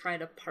really try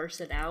to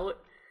parse it out,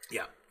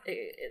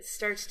 it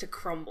starts to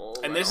crumble.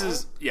 And this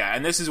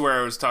is where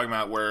I was talking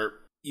about where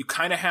you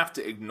kind of have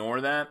to ignore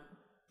that,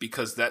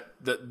 because that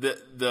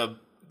the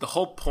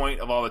whole point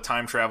of all the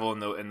time travel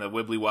and the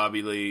wibbly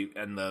wobbly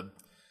and the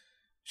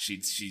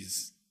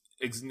she's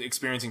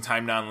experiencing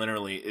time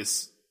non-linearly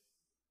is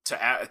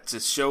to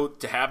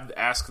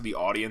ask the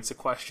audience a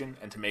question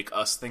and to make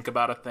us think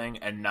about a thing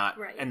and not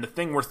and the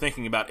thing we're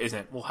thinking about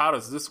isn't, well, how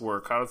does this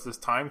work? How does this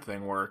time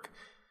thing work?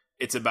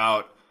 It's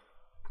about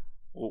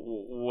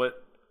what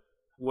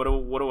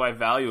do I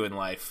value in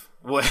life?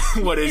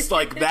 What is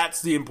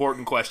that's the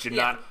important question,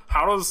 not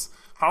how's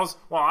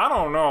well, I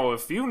don't know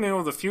if you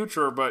knew the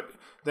future, but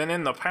then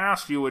in the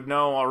past you would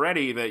know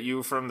already that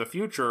you from the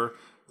future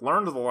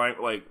learned the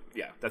language.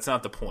 That's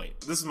not the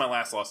point. This is my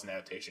last Lost in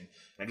adaptation,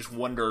 and I just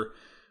wonder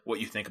what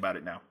you think about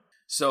it now.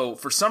 So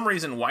for some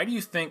reason, why do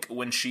you think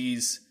when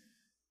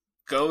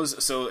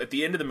so at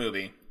the end of the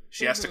movie,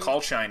 she has to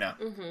call China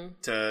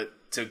to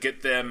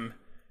get them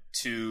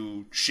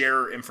to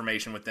share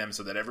information with them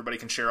so that everybody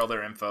can share all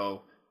their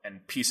info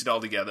and piece it all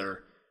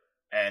together.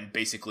 And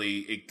basically,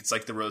 it's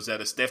like the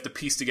Rosetta. They have to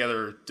piece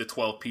together the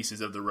 12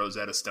 pieces of the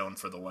Rosetta Stone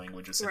for the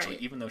language, essentially,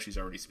 even though she's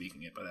already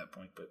speaking it by that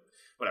point. But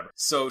whatever.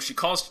 So she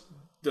calls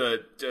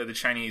the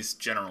Chinese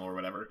general or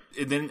whatever.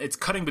 And then it's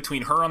cutting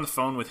between her on the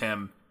phone with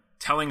him,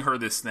 telling him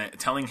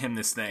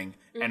this thing,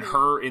 and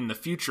her in the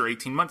future,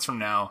 18 months from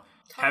now,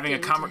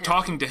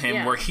 talking to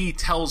him where he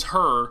tells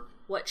her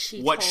what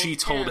she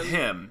told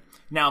him.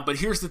 Now, but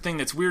here's the thing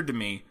that's weird to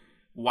me.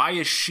 Why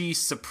is she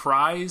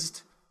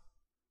surprised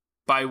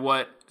by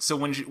what... So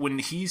when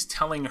he's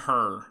telling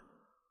her,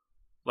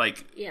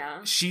 like...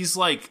 Yeah. She's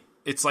like...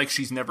 It's like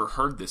she's never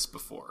heard this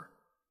before.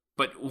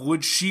 But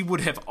she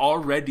would have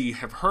already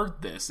have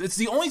heard this. It's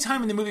the only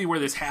time in the movie where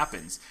this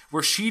happens.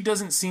 Where she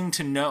doesn't seem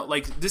to know...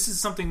 Like, this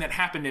is something that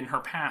happened in her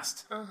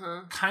past.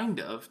 Kind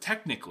of,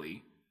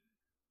 technically.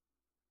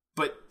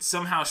 But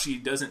somehow she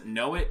doesn't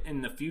know it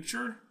in the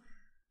future...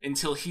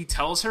 Until he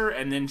tells her,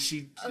 and then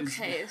she...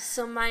 Okay,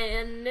 so my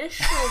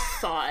initial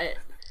thought...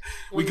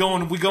 we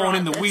going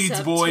in the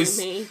weeds, boys.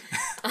 Me,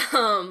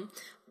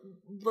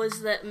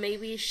 was that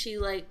maybe she,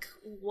 like,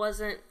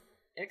 wasn't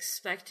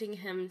expecting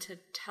him to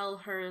tell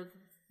her,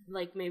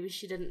 like, maybe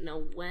she didn't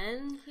know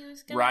when he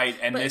was going to... Right,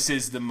 and this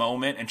is the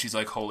moment, and she's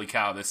like, holy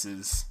cow, this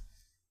is...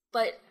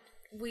 But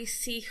we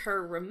see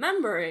her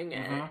remembering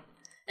it,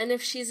 and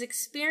if she's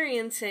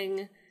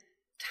experiencing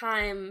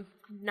time...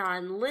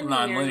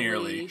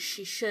 non-linearly,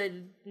 she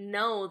should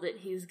know that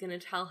he's going to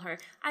tell her.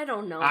 I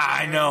don't know.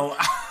 I know.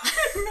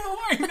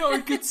 I know.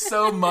 It gets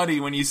so muddy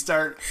when you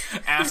start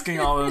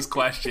asking all those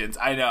questions.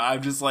 I know.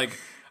 I'm just like,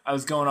 I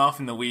was going off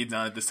in the weeds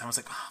on it this time. I was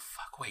like, oh,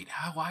 fuck, wait,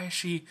 why is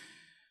she...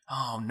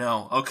 Oh,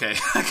 no. Okay.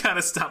 I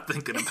gotta stop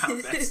thinking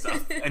about that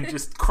stuff and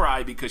just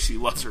cry because she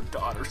loves her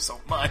daughter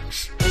so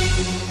much.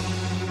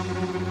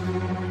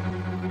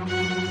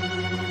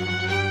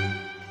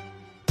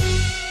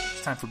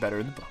 It's time for Better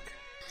in the Book.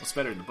 What's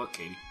better in the book,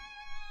 Katie?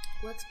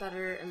 What's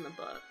better in the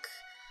book?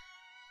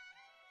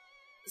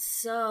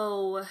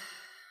 So,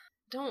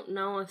 don't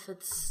know if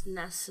it's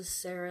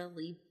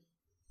necessarily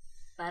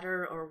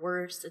better or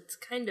worse. It's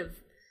kind of...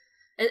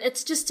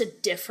 It's just a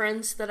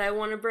difference that I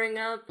want to bring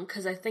up,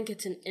 because I think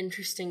it's an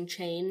interesting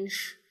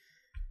change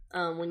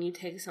when you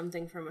take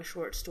something from a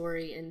short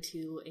story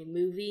into a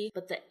movie.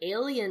 But the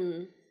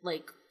alien,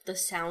 like, the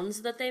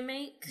sounds that they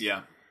make...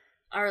 Yeah.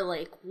 Are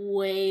like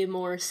way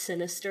more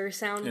sinister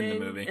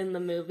sounding in the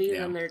movie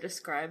than they're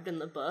described in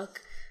the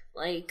book.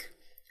 Like,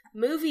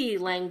 movie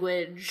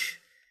language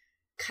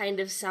kind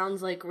of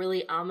sounds like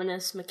really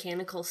ominous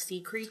mechanical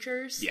sea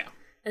creatures. Yeah.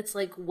 It's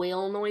like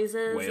whale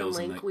noises and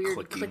like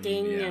weird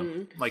clicking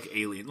and like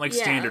alien, like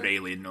standard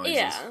alien noises.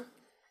 Yeah.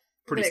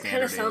 Pretty standard. It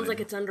kind of sounds like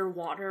it's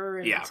underwater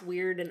and it's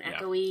weird and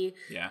echoey.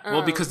 Yeah.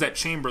 Well, because that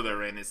chamber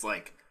they're in is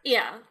like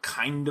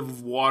kind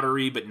of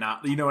watery, but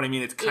not, you know what I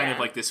mean? It's kind of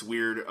like this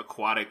weird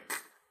aquatic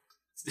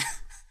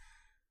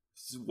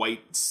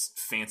white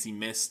fancy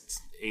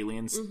mist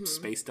aliens,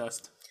 space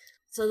dust.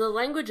 So the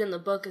language in the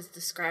book is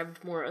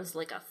described more as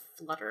like a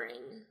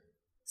fluttering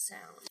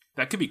sound.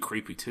 That could be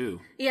creepy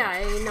too. Yeah,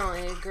 I know, I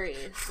agree.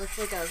 It's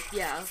like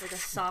a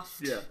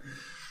soft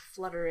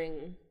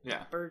fluttering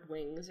bird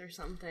wings or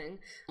something.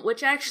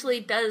 Which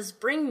actually does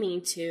bring me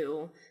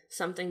to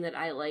something that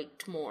I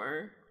liked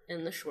more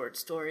in the short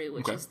story,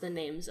 which is the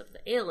names of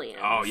the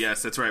aliens. Oh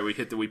yes, that's right. We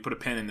put a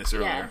pin in this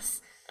earlier.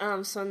 Yes.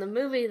 So in the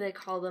movie they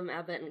call them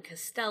Abbott and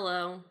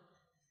Costello,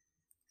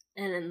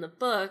 and in the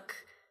book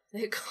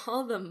they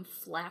call them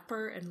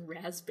Flapper and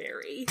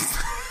Raspberry.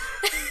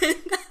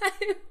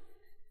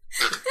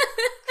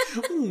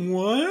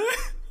 What?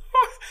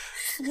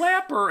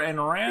 Flapper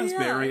and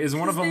Raspberry is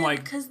one of them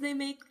like because they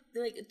make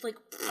like it's like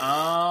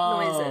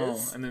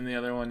noises, and then the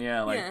other one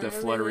the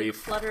fluttery they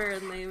flutter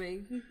and they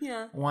make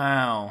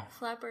wow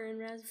Flapper and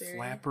Raspberry.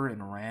 Flapper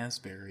and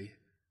Raspberry.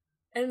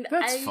 And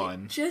that's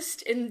fun.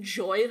 Just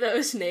enjoy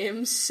those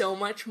names so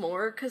much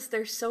more because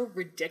they're so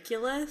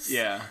ridiculous.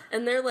 Yeah.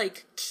 And they're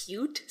like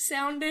cute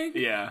sounding.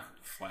 Yeah.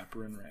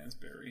 Flapper and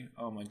Raspberry.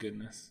 Oh my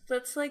goodness.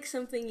 That's like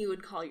something you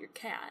would call your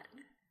cat.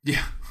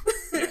 Yeah.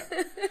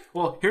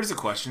 Well, here's a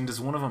question.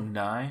 Does one of them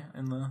die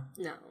in the...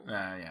 No.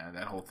 Yeah,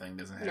 that whole thing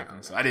doesn't happen.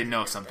 No, so I didn't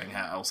know if something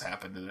else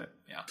happened to it.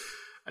 Yeah.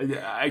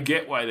 I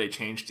get why they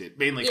changed it.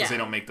 Mainly because they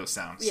don't make those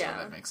sounds. Yeah.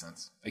 So that makes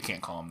sense. I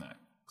can't call them that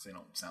because they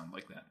don't sound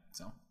like that.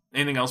 So...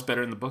 Anything else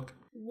better in the book?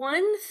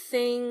 One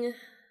thing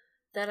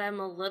that I'm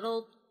a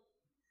little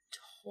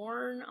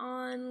torn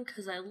on,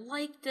 because I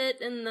liked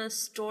it in the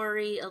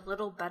story a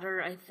little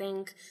better, I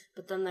think,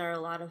 but then there are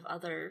a lot of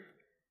other,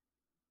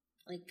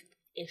 like,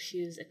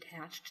 issues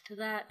attached to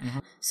that. Mm-hmm.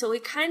 So we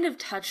kind of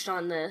touched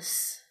on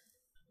this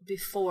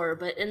before,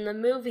 but in the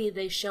movie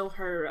they show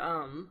her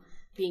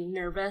being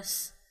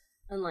nervous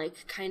and,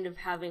 like, kind of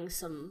having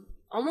some,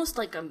 almost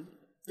like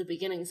the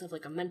beginnings of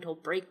like a mental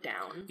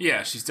breakdown.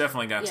 Yeah, she's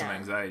definitely got some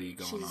anxiety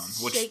going on.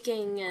 She's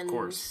shaking and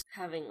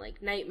having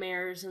like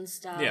nightmares and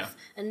stuff. Yeah.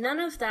 And none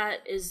of that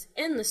is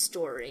in the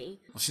story.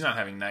 Well, she's not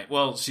having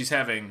she's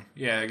having,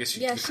 I guess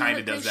she kind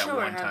of does that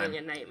one time. Having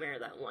a nightmare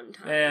that one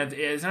time. Yeah, I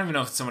don't even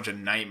know if it's so much a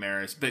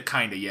nightmare, but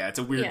kind of, it's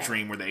a weird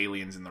dream where the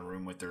alien's in the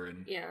room with her.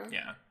 And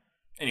yeah.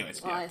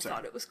 Anyways, I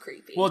thought it was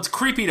creepy. Well, it's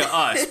creepy to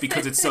us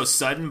because it's so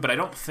sudden, but I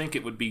don't think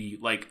it would be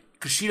like,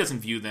 because she doesn't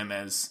view them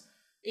as...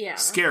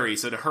 scary,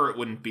 so to her it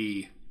wouldn't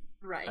be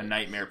a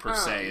nightmare per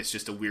se. It's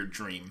just a weird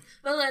dream.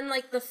 But then,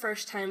 like, the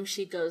first time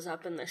she goes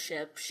up in the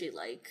ship, she,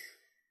 like,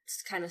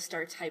 kind of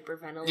starts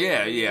hyperventilating.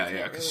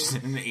 Yeah, because she's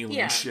in an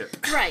alien ship.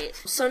 Right.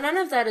 So none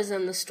of that is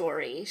in the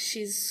story.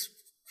 She's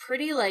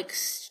pretty, like,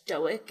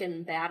 stoic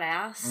and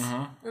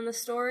badass in the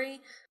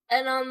story.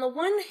 And on the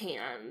one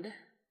hand,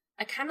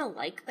 I kind of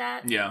like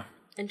that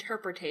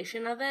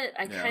interpretation of it.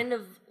 I kind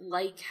of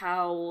like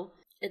how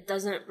it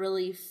doesn't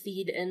really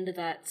feed into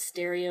that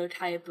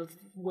stereotype of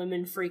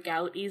women freak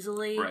out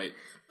easily. Right.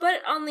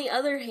 But on the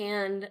other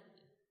hand,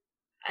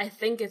 I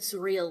think it's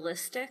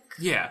realistic.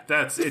 Yeah,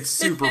 it's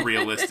super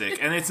realistic.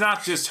 And it's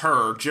not just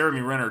her. Jeremy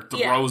Renner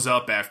throws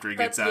up after he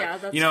gets out. Yeah,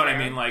 that's you know what fair.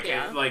 I mean? Like,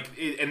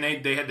 and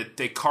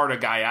they cart a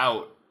guy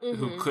out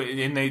who could,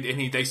 and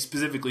they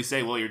specifically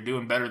say, well, you're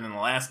doing better than the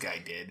last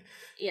guy did.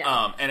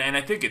 Yeah. And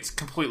I think it's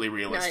completely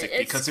realistic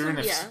because they're in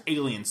an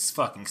alien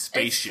fucking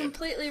spaceship. It's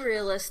completely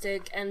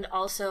realistic, and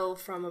also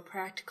from a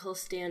practical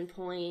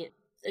standpoint,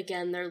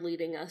 again, they're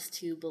leading us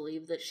to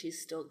believe that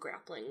she's still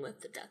grappling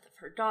with the death of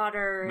her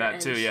daughter.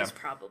 That too, she's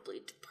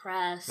probably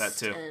depressed. That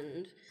too.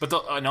 And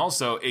and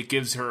also, it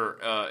gives her,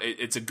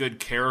 it's a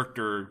good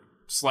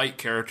slight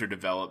character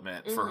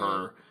development for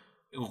her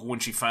when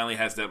she finally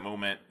has that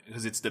moment,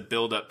 because it's the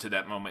build up to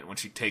that moment when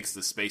she takes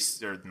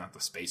the not the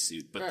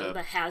spacesuit, but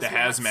the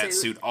hazmat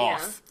suit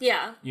off.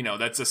 Yeah. You know,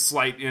 that's it's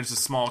a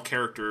small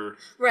character.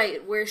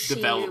 Right,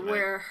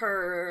 where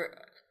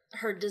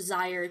her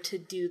desire to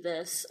do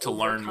this to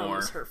learn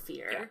more her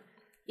fear.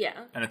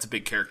 Yeah. And it's a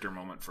big character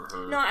moment for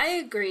her. No, I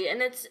agree.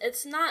 And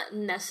it's not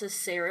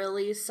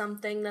necessarily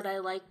something that I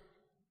like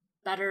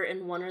better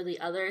in one or the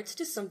other. It's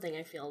just something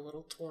I feel a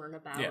little torn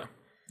about.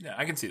 Yeah,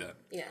 I can see that.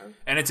 Yeah.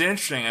 And it's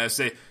interesting, I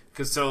say,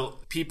 because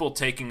people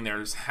taking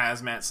their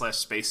hazmat /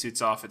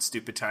 spacesuits off at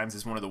stupid times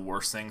is one of the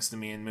worst things to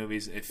me in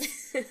movies. It's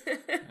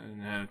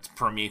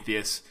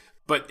Prometheus.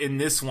 But in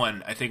this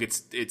one, I think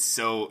it's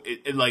so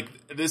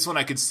like this one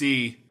I could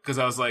see, because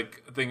I was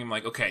like thinking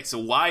like, okay, so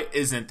why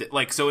isn't it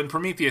like, so in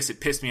Prometheus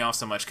it pissed me off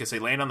so much because they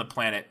land on the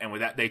planet and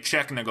with that they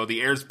check and they go,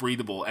 the air's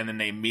breathable, and then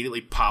they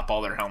immediately pop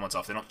all their helmets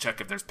off. They don't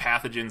check if there's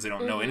pathogens. They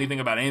don't know anything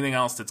about anything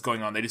else that's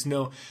going on. They just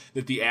know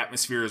that the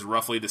atmosphere is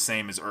roughly the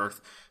same as Earth,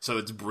 so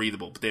it's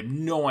breathable. But they have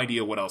no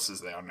idea what else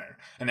is down there,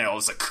 and they all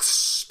just like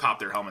pop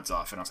their helmets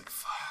off, and I was like,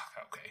 fuck.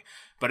 Okay.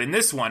 But in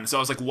this one, so I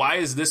was like, why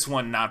is this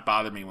one not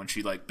bother me when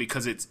she like,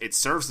 because it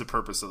serves the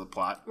purpose of the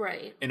plot.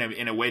 Right.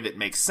 In a way that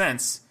makes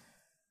sense.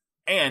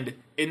 And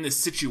in this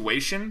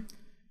situation,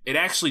 it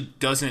actually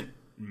doesn't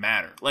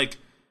matter. Like,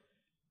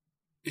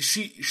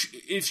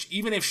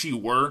 even if she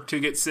were to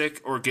get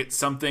sick or get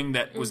something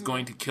that was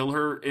going to kill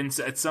her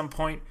at some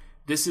point,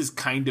 this is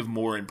kind of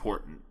more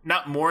important.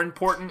 Not more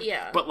important,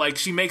 but like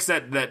she makes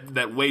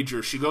that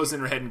wager. She goes in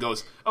her head and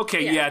goes,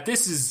 okay,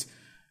 this is...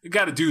 You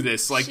got to do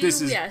this. Like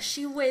this is. Yeah,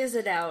 she weighs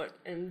it out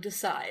and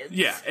decides.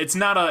 Yeah, it's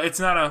not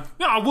a.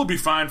 No, we'll be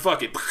fine.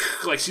 Fuck it.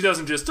 Like she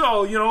doesn't just.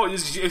 Oh, you know,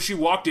 if she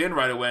walked in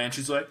right away and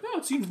she's like, oh,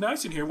 it seems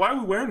nice in here. Why are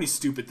we wearing these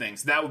stupid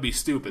things? That would be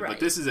stupid. Right. But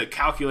this is a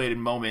calculated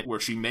moment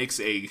where she makes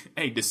a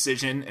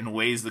decision and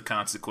weighs the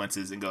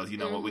consequences and goes, you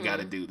know what, we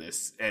got to do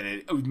this.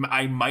 And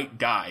I might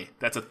die.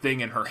 That's a thing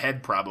in her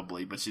head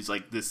probably, but she's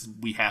like, this.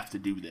 We have to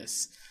do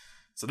this.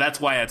 So that's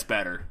why it's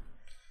better.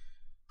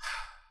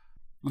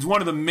 It's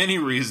one of the many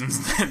reasons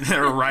that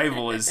their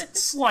Arrival is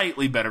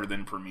slightly better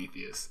than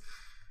Prometheus.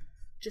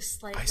 Just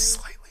slightly? By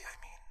slightly, I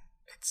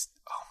mean, it's...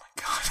 Oh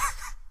my god.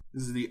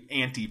 This is the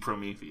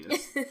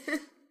anti-Prometheus.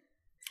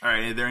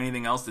 Alright, is there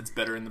anything else that's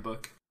better in the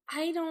book?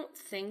 I don't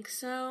think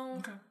so.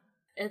 Okay.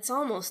 It's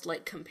almost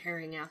like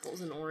comparing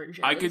apples and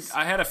oranges.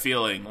 I had a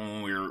feeling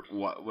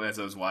as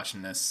I was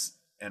watching this,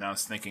 and I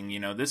was thinking, you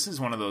know, this is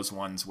one of those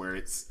ones where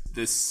it's...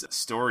 This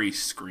story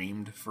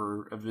screamed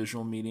for a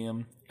visual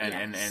medium,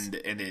 and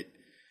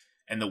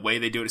the way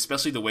they do it,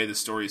 especially the way the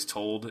story is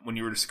told, when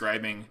you were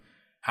describing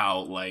how,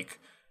 like,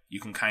 you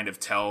can kind of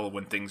tell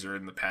when things are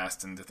in the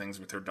past and the things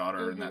with her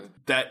daughter, and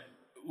that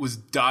was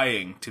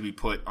dying to be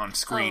put on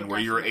screen, where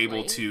you're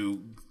able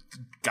to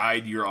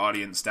guide your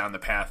audience down the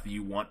path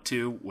you want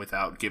to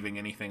without giving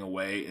anything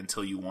away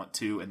until you want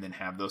to, and then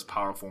have those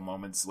powerful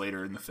moments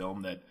later in the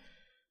film that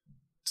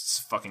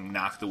fucking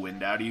knock the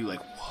wind out of you.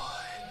 Like,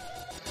 what?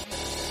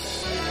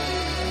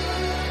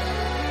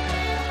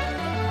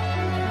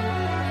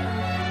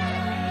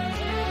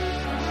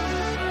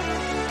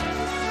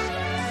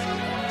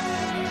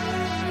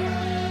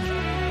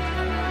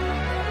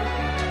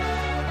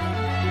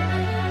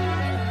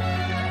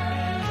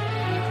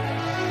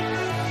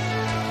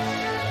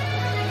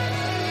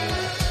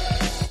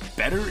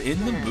 Better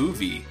in the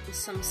movie.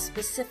 Some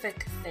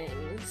specific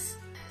things.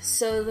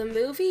 So the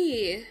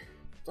movie,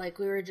 like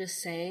we were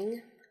just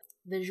saying,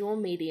 visual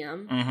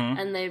medium,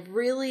 and they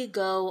really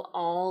go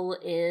all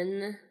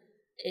in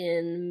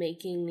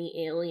making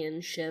the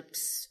alien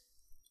ships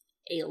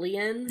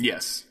alien.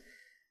 Yes.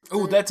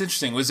 Oh, that's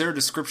interesting. Was there a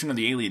description of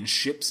the alien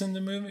ships in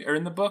the movie or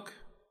in the book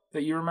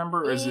that you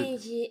remember? Or is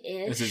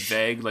it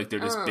vague, like they're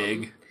just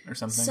big or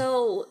something?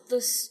 So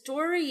the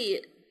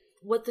story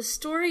what the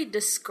story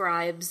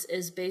describes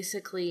is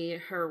basically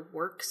her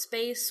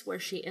workspace where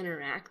she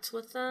interacts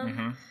with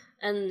them.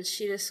 And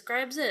she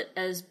describes it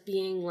as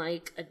being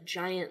like a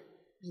giant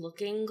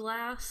looking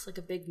glass, like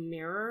a big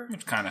mirror.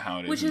 That's kind of how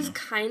it is. Which is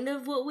kind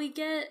of what we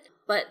get,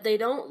 but they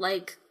don't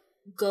like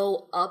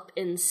go up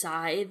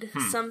inside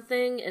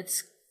something.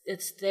 It's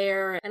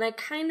there, and I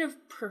kind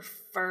of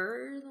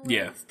prefer the way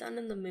it's done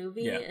in the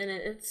movie, and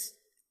it's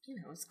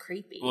it's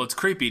creepy. Well, it's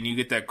creepy, and you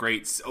get that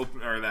great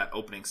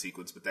opening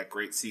sequence, but that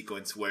great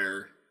sequence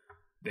where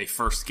they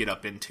first get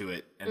up into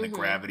it, and the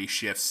gravity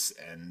shifts,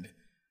 and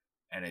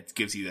it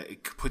gives you that,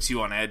 it puts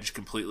you on edge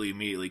completely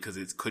immediately because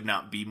it could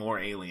not be more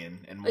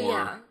alien and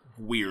more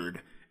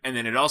weird. And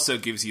then it also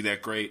gives you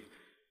that great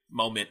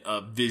moment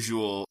of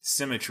visual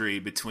symmetry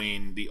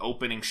between the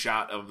opening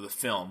shot of the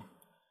film,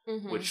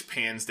 which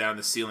pans down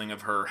the ceiling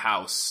of her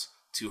house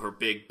to her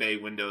big bay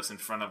windows in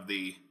front of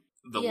the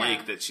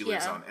lake that she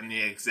lives on. And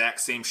the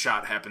exact same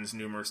shot happens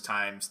numerous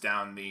times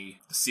down the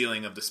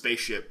ceiling of the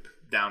spaceship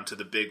down to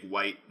the big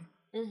white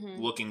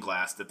looking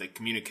glass that they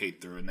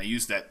communicate through. And they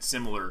use that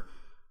similar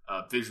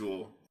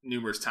visual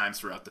numerous times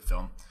throughout the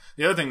film.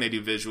 The other thing they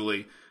do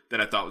visually that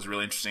I thought was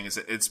really interesting is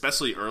that,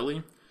 especially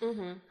early.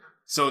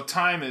 So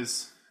time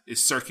is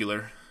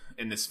circular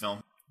in this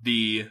film.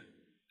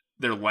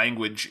 Their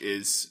language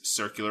is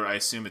circular. I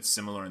assume it's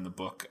similar in the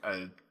book.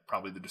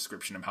 Probably the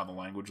description of how the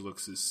language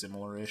looks is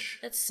similar-ish.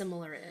 It's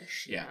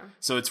similar-ish, yeah.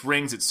 So it's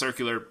rings, it's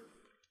circular.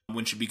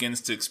 When she begins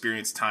to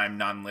experience time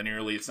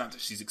non-linearly, it's not that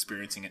she's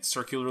experiencing it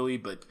circularly,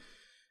 but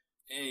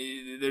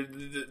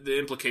the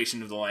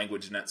implication of the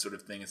language and that sort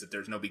of thing is that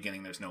there's no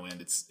beginning, there's no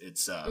end.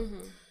 It's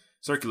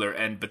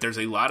circular, but there's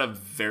a lot of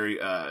very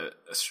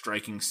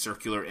striking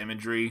circular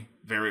imagery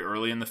very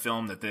early in the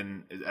film that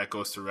then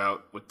echoes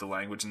throughout with the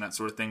language and that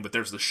sort of thing. But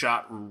there's the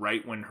shot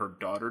right when her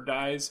daughter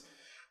dies,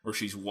 where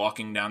she's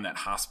walking down that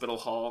hospital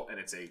hall, and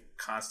it's a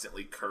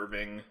constantly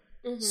curving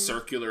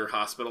circular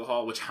hospital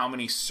hall. Which, how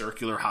many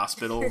circular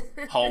hospital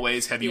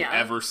hallways have you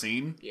ever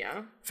seen?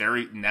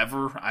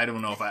 Never. I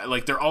don't know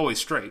if they're always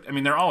straight. I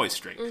mean, they're always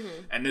straight.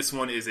 And this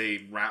one is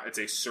it's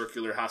a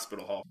circular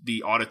hospital hall.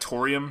 The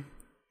auditorium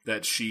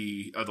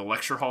the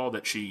lecture hall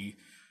that she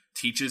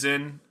teaches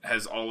in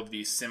has all of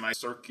these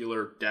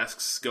semicircular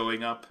desks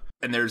going up.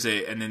 And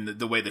then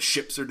the way the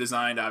ships are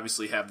designed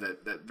obviously have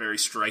that very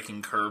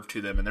striking curve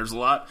to them. And there's a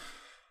lot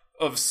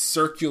of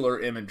circular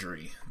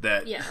imagery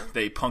that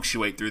they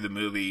punctuate through the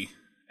movie.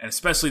 And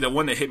especially the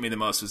one that hit me the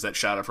most was that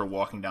shot of her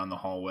walking down the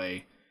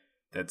hallway.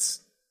 It's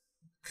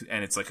a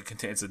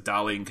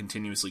dollying,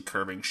 continuously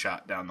curving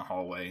shot down the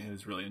hallway. It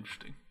was really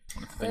interesting.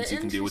 One of the things you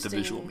can do with a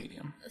visual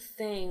medium.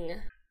 Thing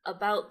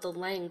about the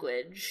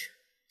language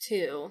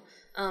too.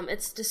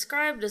 It's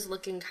described as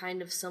looking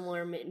kind of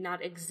similar,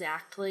 not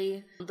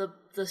exactly.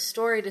 The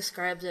story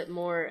describes it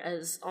more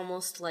as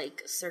almost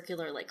like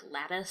circular, like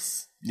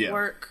lattice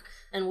work,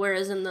 and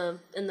whereas in the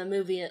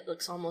movie it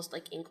looks almost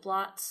like ink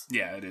blots.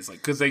 Yeah, it is like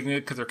because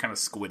they're kind of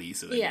squiddy,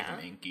 so they make them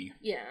inky.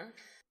 Yeah,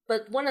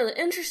 but one of the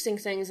interesting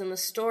things in the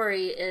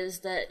story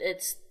is that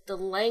it's the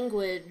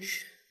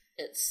language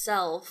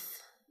itself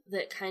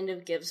that kind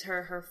of gives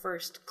her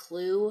first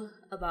clue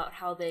about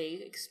how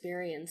they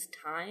experience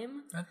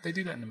time. They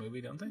do that in the movie,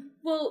 don't they?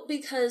 Well,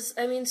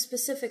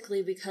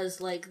 specifically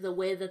because, like, the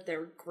way that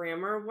their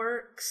grammar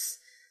works,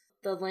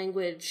 the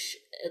language,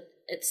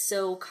 it's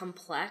so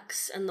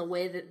complex, and the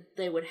way that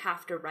they would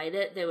have to write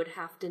it, they would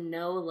have to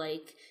know,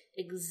 like,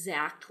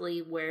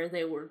 exactly where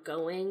they were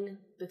going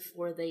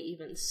before they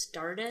even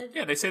started.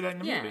 Yeah, they say that in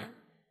the movie.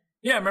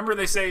 Yeah, remember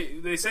they say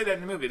that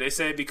in the movie. They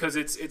say because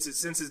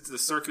since it's the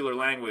circular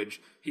language,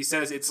 he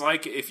says it's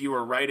like if you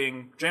were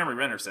writing. Jeremy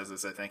Renner says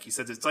this, I think. He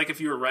says it's like if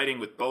you were writing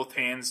with both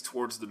hands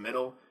towards the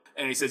middle,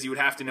 and he says you would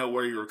have to know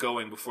where you were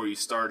going before you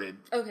started.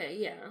 Okay,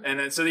 yeah. And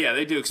then, so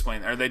they do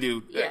explain, or they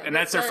do, and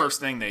that's their first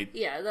thing.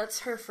 That's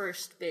her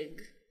first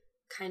big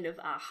kind of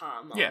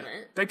aha moment. Yeah,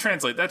 that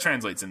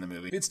translates in the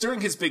movie. It's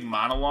during his big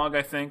monologue,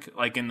 I think,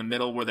 like in the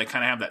middle where they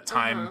kind of have that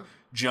time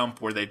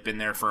jump where they've been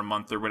there for a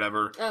month or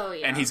whatever. Oh,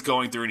 yeah. And he's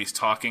going through and he's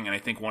talking, and I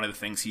think one of the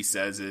things he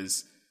says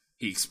is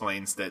he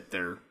explains that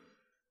their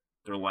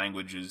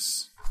language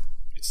is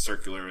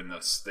circular and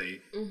thus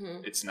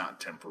it's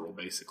not temporal,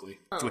 basically.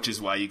 Which is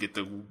why you get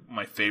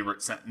my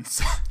favorite sentence.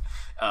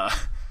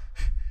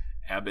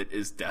 Abbott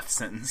is death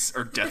sentence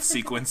or death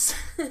sequence.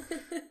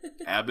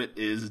 Abbott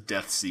is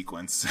death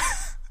sequence.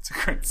 It's a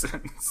great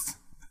sentence.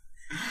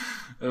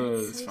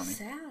 It's so funny.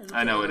 Sad,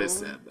 I know it is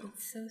sad though.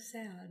 It's so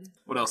sad.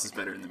 What else is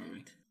better in the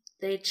movie?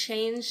 They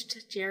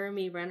changed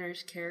Jeremy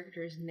Renner's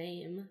character's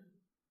name.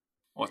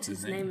 What's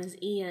his name? His name is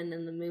Ian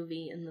in the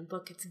movie. In the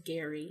book, it's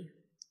Gary.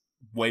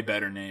 Way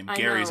better name.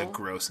 Gary's a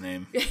gross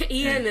name.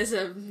 Ian is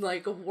a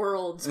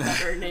world's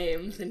better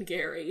name than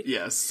Gary.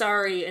 Yes.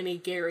 Sorry, any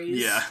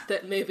Garys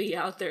that may be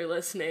out there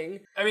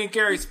listening. I mean,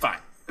 Gary's fine,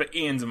 but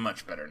Ian's a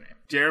much better name.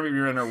 Jeremy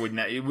Renner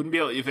wouldn't be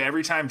able, if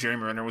every time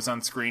Jeremy Renner was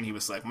on screen, he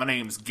was like, "My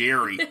name's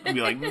Gary." I'd be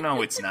like,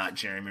 "No, it's not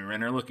Jeremy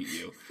Renner. Look at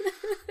you.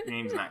 Your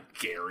name's not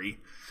Gary."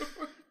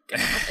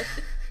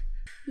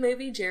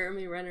 Maybe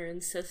Jeremy Renner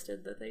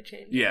insisted that they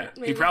change Yeah, it.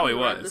 Maybe he probably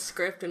read was. the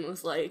script and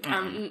was like,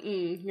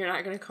 you're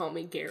not going to call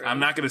me Gary. I'm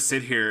not going to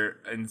sit here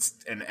and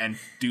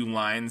do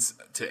lines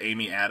to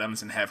Amy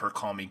Adams and have her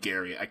call me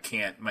Gary. I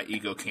can't. My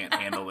ego can't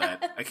handle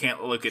that. I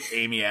can't look at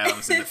Amy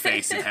Adams in the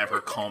face and have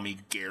her call me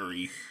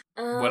Gary.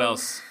 What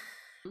else?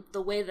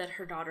 The way that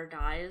her daughter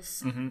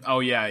dies. Mm-hmm. Oh,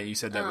 yeah, you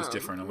said that was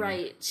different.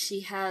 Right.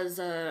 She has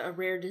a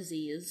rare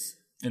disease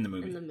In the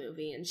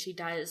movie. and she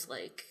dies,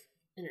 like,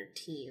 in her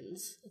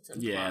teens. It's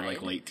implied. Yeah,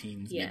 like late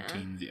teens,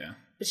 mid-teens, yeah.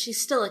 But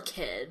she's still a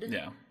kid.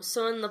 Yeah.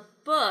 So in the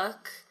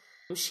book,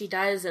 she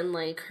dies in,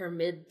 like, her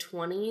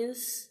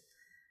mid-20s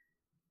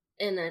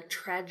in a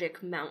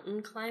tragic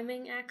mountain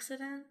climbing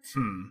accident.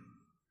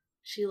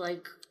 She,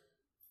 like,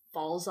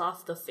 falls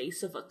off the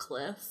face of a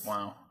cliff.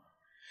 Wow.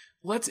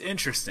 Well, that's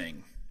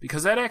interesting,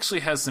 because that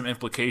actually has some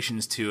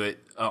implications to it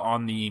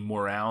on the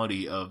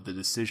morality of the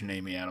decision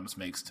Amy Adams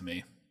makes to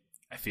me,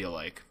 I feel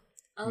like.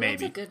 Oh,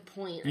 Maybe. That's a good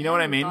point. You know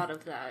what I mean? Thought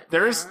of that.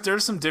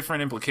 There's some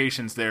different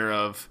implications there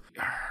of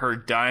her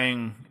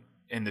dying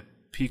in the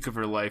peak of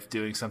her life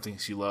doing something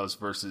she loves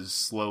versus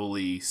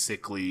slowly,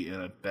 sickly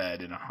in a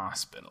bed in a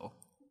hospital.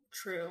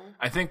 True.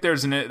 I think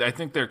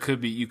there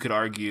could be, you could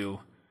argue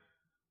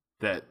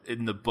that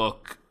in the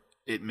book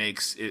it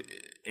makes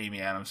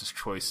Amy Adams'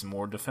 choice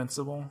more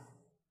defensible.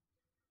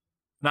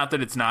 Not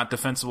that it's not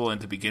defensible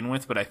to begin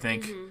with, but I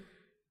think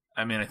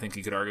I think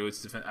you could argue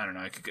it's I don't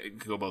know. I could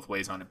go both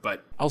ways on it,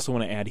 but I also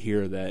want to add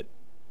here that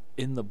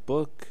in the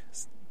book,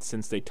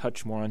 since they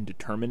touch more on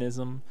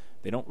determinism,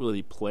 they don't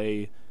really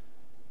play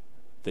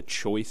the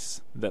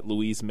choice that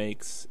Louise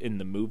makes in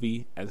the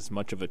movie as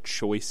much of a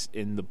choice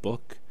in the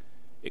book.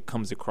 It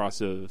comes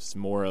across as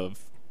more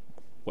of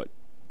what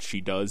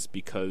she does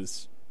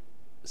because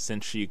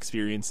since she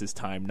experiences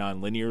time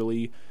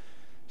non-linearly,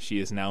 she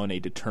is now in a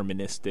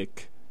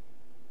deterministic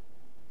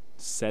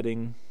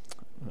setting.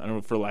 I don't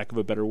know, for lack of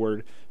a better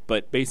word,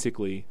 but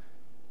basically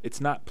it's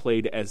not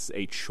played as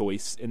a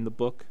choice in the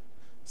book,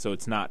 so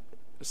it's not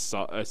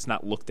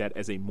looked at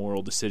as a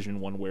moral decision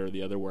one way or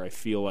the other, where I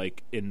feel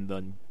like in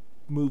the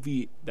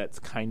movie that's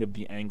kind of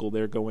the angle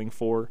they're going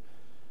for,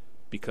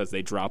 because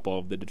they drop all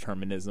of the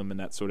determinism and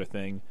that sort of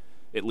thing,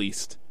 at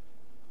least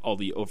all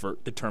the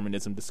overt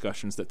determinism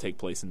discussions that take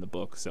place in the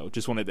book. So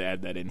just wanted to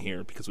add that in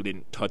here because we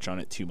didn't touch on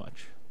it too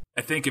much.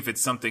 I think if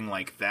it's something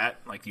like that,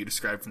 like you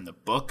described from the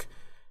book,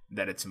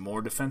 that it's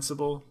more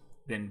defensible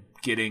than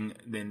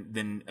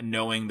than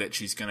knowing that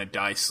she's going to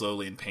die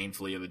slowly and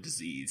painfully of a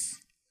disease.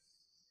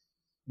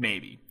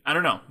 Maybe. I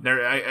don't know.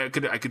 I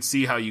could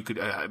see how you could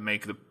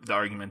make the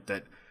argument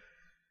that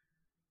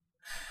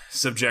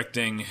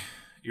subjecting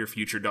your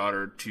future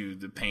daughter to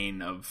the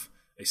pain of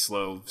a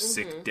slow,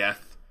 sick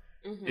death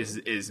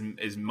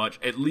is much,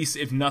 at least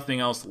if nothing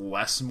else,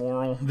 less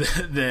moral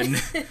than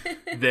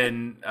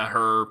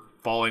her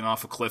falling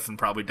off a cliff and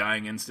probably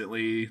dying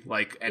instantly,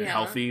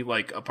 healthy,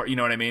 apart. You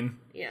know what I mean?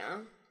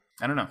 Yeah.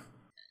 I don't know.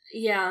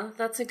 Yeah,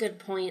 that's a good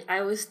point.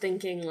 I was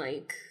thinking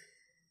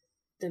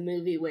the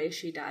movie way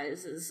she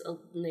dies is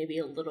maybe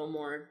a little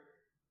more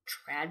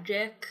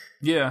tragic.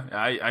 Yeah,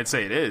 I'd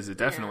say it is. It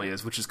definitely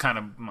is, which is kind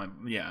of my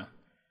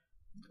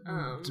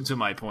to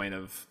my point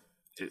of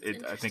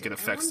it. I think it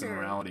affects the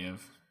morality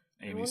of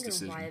Amy's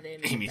decision. Why they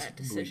made that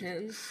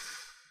decision?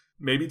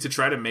 Maybe to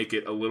try to make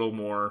it a little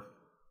more.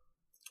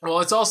 Well,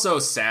 it's also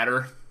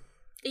sadder.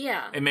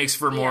 Yeah, it makes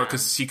for more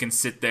because she can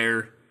sit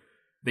there.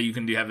 That you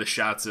can have the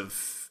shots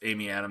of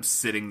Amy Adams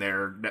sitting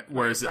there,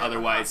 whereas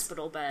otherwise,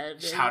 hospital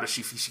bed. How does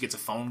she gets a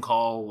phone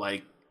call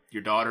like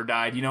your daughter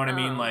died? You know what I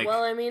mean?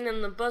 Well, I mean,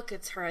 in the book,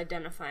 it's her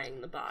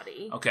identifying the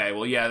body. Okay,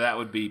 well, yeah, that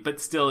would be,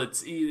 but still,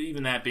 it's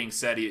even that being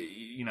said,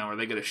 are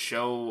they going to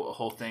show a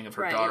whole thing of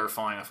her daughter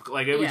falling off?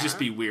 It would just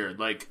be weird.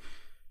 Like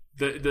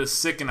the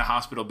sick in the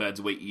hospital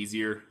bed's way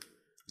easier.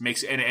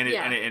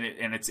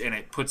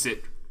 It puts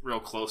it real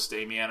close to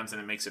Amy Adams,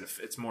 and it makes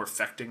it's more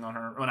affecting on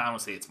her. Well, I don't want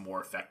to say it's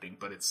more affecting,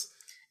 but it's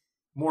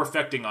more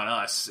affecting on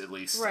us, at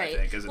least, I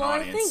think, as an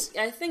audience.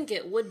 I think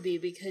it would be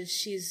because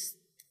she's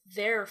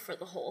there for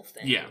the whole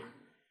thing.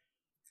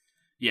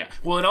 Yeah.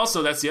 Well, and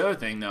also, that's the other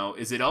thing, though,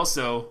 is it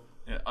also,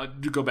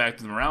 to go back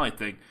to the morality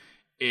thing,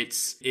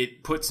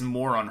 it puts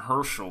more on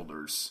her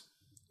shoulders.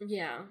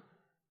 Yeah.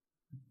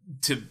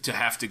 To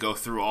have to go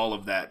through all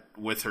of that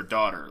with her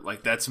daughter.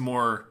 That's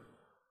more...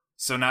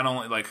 So not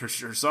only,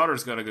 her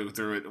daughter's got to go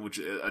through it, which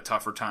is a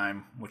tougher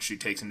time, which she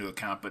takes into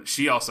account, but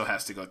she also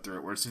has to go through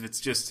it. Whereas if it's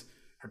just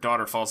her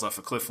daughter falls off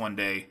a cliff one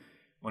day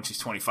when she's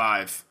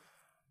 25,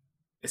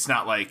 it's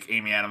not like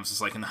Amy Adams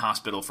is, in the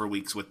hospital for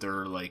weeks with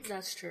her,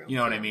 That's true. You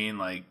know what I mean?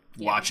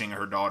 Watching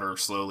her daughter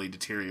slowly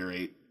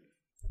deteriorate.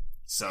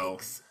 So,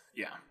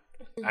 yeah.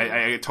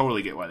 I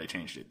totally get why they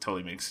changed it.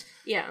 Totally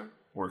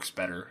works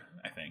better,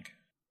 I think.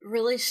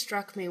 Really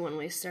struck me when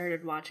we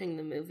started watching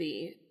the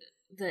movie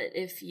that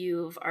if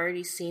you've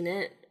already seen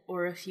it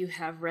or if you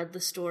have read the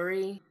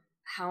story,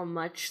 how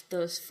much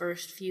those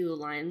first few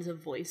lines of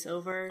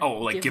voiceover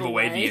give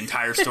away the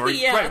entire story.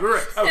 Yeah.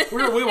 Right.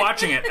 We were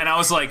watching it, and I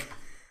was like,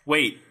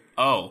 wait,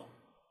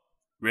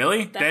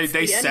 Really? That's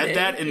They the said ending.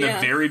 that in the Yeah.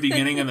 very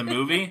beginning of the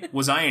movie?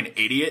 Was I an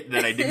idiot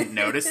that I didn't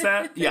notice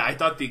that? Yeah, I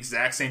thought the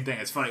exact same thing.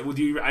 It's funny.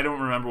 I don't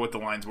remember what the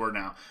lines were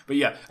now. But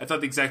yeah, I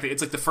thought the exact thing.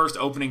 It's like the first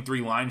opening 3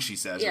 lines she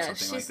says or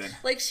something like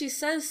that. Like, she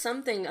says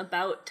something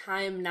about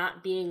time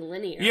not being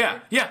linear. Yeah.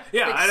 Like,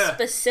 I know.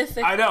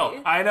 specifically. I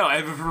know.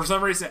 And for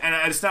some reason,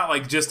 and it's not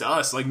like just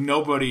us. Like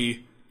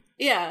nobody,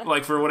 Yeah.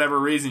 like for whatever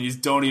reason, you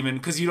just don't even,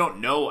 because you don't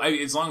know.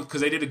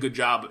 Because they did a good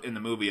job in the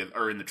movie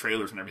or in the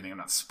trailers and everything. I'm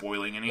not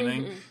spoiling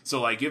anything. Mm-hmm.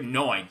 So like you have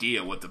no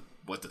idea what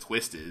the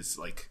twist is.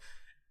 Like,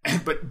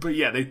 but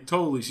yeah, they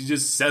totally. She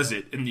just says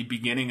it in the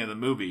beginning of the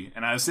movie,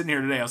 and I was sitting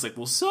here today. I was like,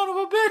 well, son of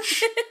a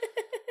bitch.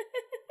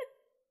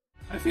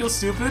 I feel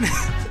stupid.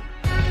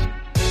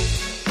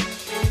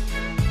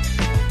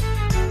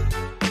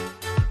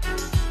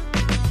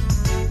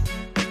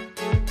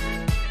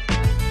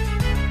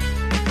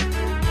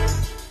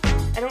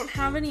 I don't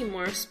have any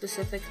more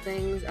specific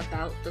things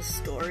about the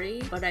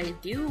story, but I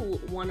do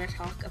want to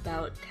talk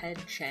about Ted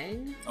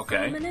Chiang for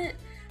Okay. a minute,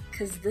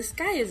 because this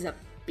guy is a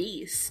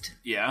beast.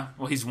 Yeah.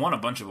 Well, he's won a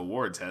bunch of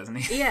awards, hasn't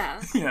he?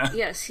 Yeah. Yeah.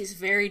 Yes, he's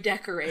very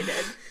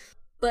decorated.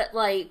 But,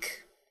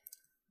 like,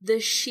 the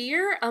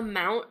sheer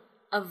amount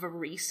of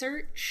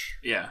research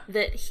Yeah.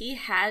 that he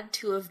had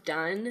to have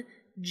done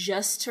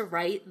just to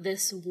write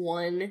this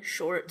one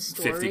short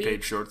story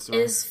 50-page short story.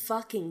 is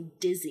fucking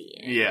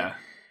dizzying. Yeah.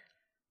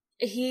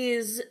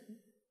 He's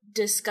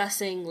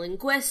discussing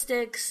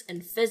linguistics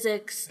and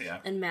physics Yeah.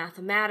 and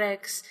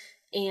mathematics,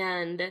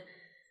 and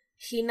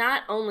he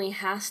not only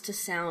has to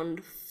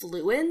sound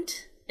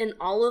fluent in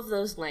all of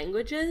those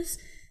languages,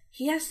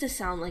 he has to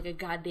sound like a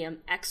goddamn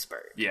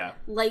expert. Yeah.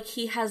 Like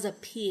he has a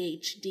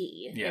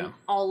PhD Yeah. in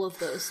all of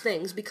those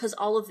things, because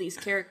all of these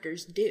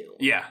characters do.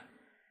 Yeah.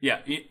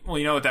 Yeah. Well,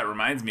 you know what that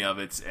reminds me of?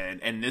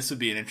 And this would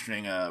be an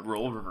interesting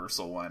role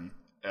reversal one,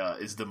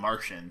 is The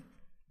Martian.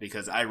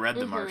 Because I read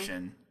The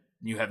Martian.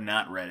 You have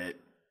not read it.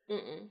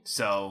 Mm-mm.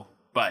 So,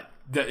 but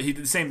he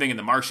did the same thing in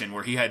The Martian,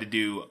 where he had to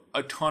do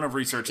a ton of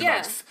research Yeah.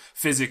 about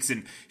physics,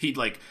 and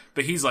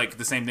but he's like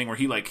the same thing where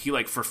he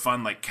for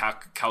fun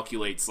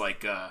calculates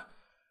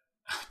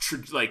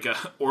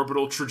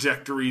orbital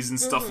trajectories and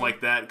stuff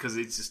like that, because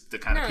it's just the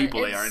kind of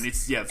people they are, and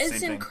it's the same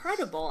thing.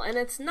 Incredible, and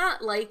it's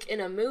not like in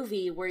a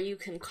movie where you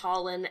can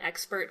call in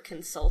expert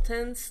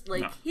consultants.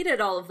 Like, he did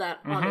all of that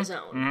on his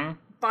own,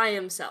 by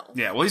himself.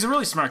 Yeah, well, he's a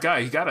really smart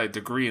guy. He got a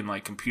degree in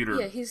computer.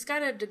 Yeah, he's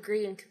got a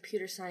degree in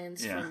computer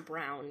science Yeah. from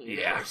Brown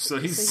University. Yeah, so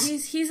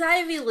he's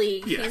Ivy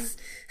League. Yeah.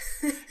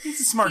 He's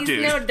a smart He's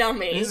dude. no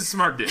dummy. He's a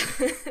smart dude.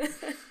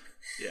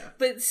 Yeah.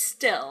 But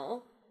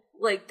still,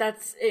 like,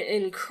 that's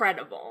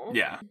incredible.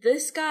 Yeah.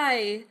 This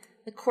guy,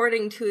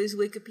 according to his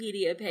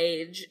Wikipedia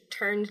page,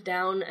 turned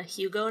down a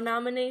Hugo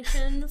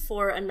nomination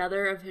for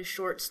another of his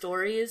short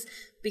stories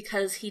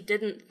because he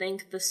didn't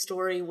think the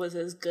story was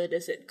as good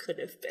as it could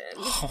have been.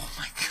 Oh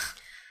my god.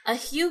 A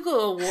Hugo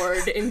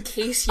Award, in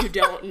case you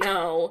don't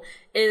know,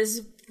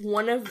 is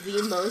one of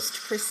the most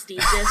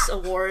prestigious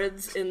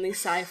awards in the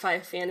sci-fi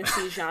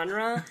fantasy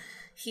genre.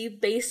 He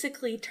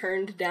basically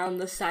turned down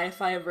the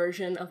sci-fi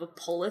version of a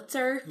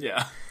Pulitzer.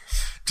 Yeah.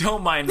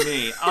 Don't mind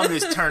me. I'm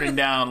just turning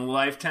down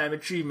Lifetime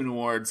Achievement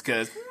Awards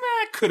because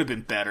it could have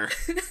been better.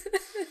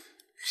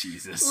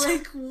 Jesus.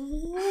 Like,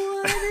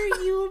 what are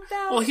you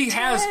about? Well, he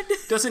has. Ted?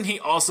 Doesn't he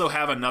also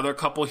have another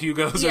couple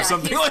Hugos or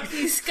something like?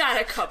 He's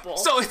got a couple.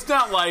 So it's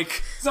not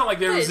like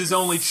there was But his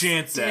only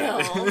chance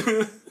at still.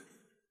 it.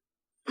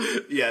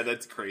 Yeah,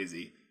 that's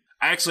crazy.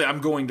 I'm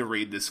going to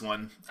read this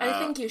one. I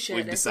think you should.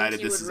 We've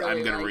decided I think you would really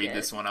I'm going to like read it.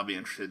 this one. I'll be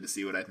interested to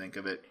see what I think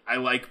of it. I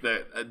like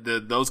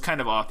those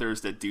kind of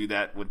authors that do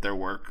that with their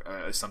work.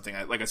 Is something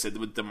like I said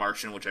with The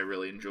Martian, which I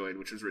really enjoyed,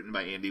 which was written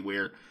by Andy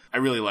Weir. I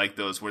really like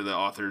those where the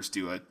authors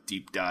do a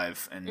deep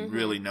dive and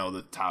really know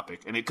the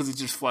topic, and because it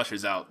just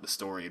fleshes out the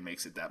story and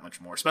makes it that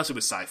much more, especially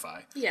with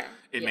sci-fi. Yeah.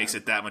 It makes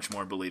it that much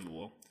more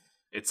believable.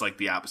 It's like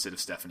the opposite of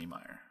Stephanie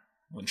Meyer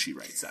when she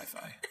writes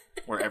sci-fi,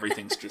 where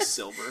everything's just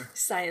silver.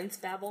 Science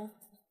babble.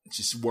 It's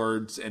just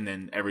words, and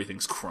then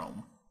everything's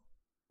chrome.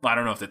 Well, I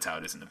don't know if that's how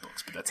it is in the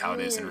books, but that's how it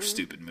is in her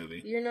stupid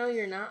movie. You know,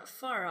 you're not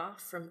far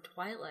off from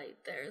Twilight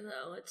there,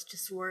 though. It's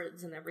just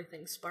words and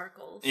everything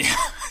sparkles. Yeah,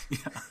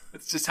 yeah.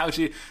 It's just how it's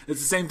the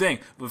same thing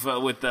with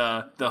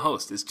the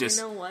host. It's just,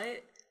 You know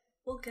what?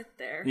 We'll get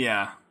there.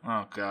 yeah.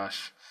 Oh,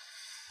 gosh.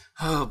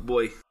 Oh,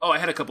 boy. Oh, I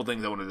had a couple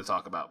things I wanted to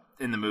talk about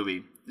in the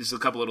movie. Just a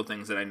couple little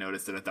things that I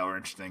noticed that I thought were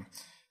interesting.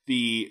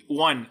 The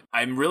one,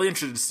 I'm really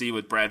interested to see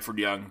what Bradford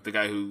Young, the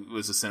guy who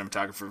was a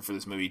cinematographer for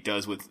this movie,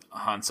 does with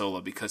Han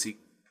Solo, because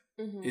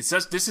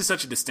this is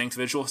such a distinct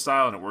visual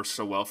style, and it works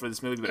so well for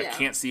this movie, but I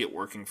can't see it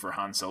working for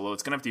Han Solo.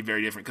 It's going to have to be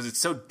very different, because it's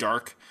so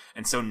dark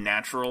and so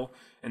natural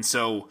and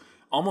so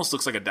almost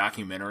looks like a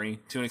documentary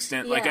to an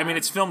extent. Like, I mean,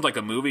 it's filmed like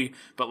a movie,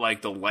 but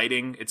like the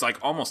lighting, it's like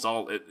almost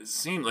all, it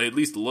seems, at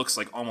least looks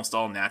like almost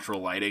all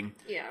natural lighting.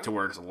 Yeah. To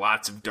where there's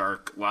lots of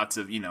dark, lots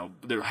of,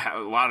 there are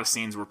a lot of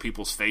scenes where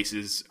people's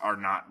faces are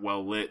not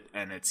well lit,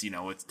 and it's,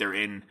 they're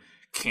in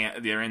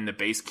they're in the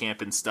base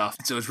camp and stuff.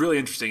 So it's really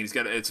interesting.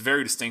 It's a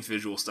very distinct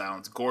visual style.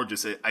 It's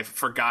gorgeous. I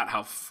forgot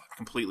how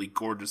completely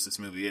gorgeous this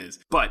movie is.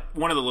 But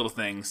one of the little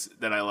things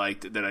that I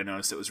liked, that I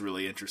noticed that was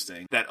really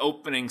interesting, that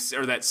opening,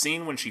 or that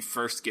scene when she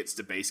first gets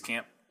to base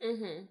camp,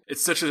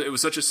 it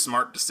was such a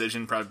smart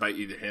decision, probably by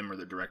either him or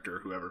the director or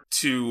whoever,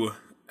 to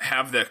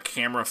have the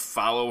camera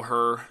follow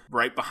her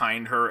right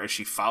behind her as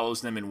she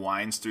follows them and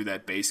winds through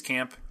that base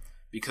camp,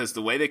 because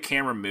the way the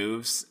camera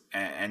moves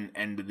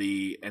and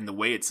the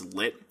way it's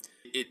lit,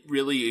 it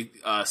really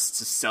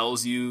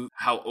sells you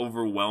how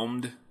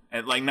overwhelmed,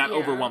 and like not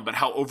overwhelmed, but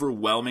how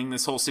overwhelming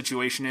this whole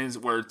situation is,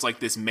 where it's like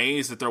this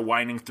maze that they're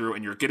winding through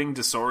and you're getting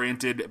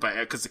disoriented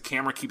because the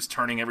camera keeps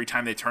turning every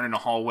time they turn in a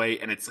hallway,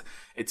 and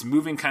it's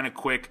moving kind of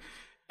quick,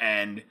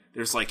 and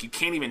there's like, you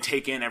can't even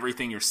take in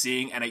everything you're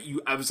seeing. And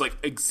I was like,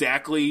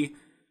 exactly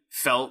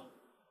felt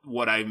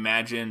what I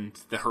imagined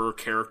her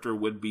character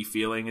would be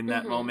feeling in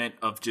that moment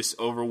of just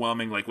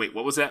overwhelming. Like, wait,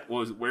 what was that?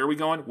 Where are we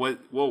going?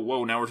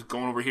 Whoa, now we're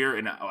going over here.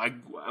 And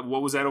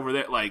what was that over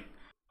there? Like,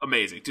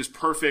 amazing. Just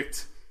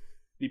perfect.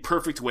 The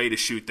perfect way to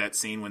shoot that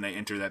scene when they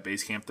enter that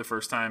base camp the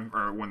first time,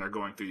 or when they're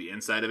going through the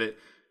inside of it.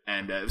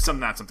 And it was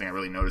not something I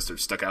really noticed or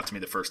stuck out to me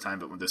the first time,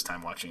 but this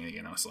time watching it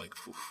again, I was like,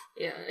 oof.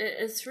 Yeah,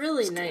 it's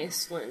really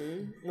nice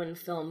when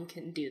film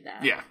can do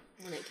that. Yeah.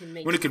 When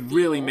it can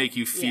really make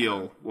you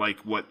feel like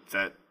what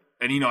that.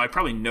 And, I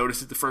probably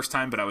noticed it the first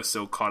time, but I was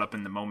so caught up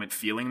in the moment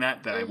feeling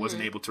that I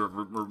wasn't able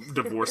to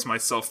divorce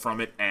myself from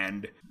it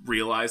and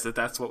realize that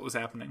that's what was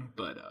happening.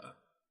 But,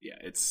 yeah,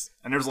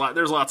 and there's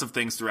lots of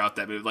things throughout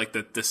that movie, like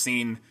the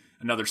scene,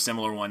 another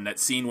similar one, that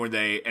scene where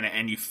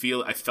and you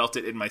feel, I felt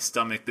it in my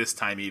stomach this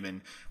time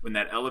even, when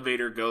that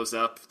elevator goes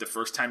up the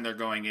first time they're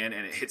going in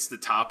and it hits the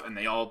top and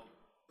they all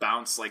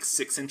bounce like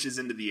 6 inches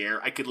into the air.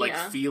 I could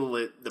feel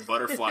it, the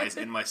butterflies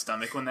in my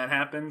stomach when that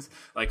happens,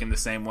 like in the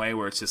same way,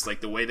 where it's just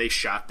like the way they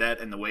shot that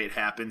and the way it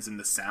happens and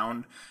the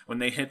sound when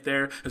they hit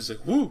there, it's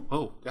like, whoo,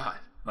 oh god,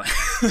 like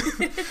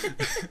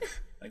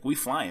we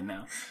flying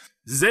now.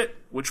 This is it.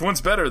 Which one's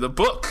better, the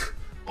book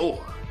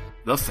or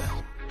the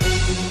film?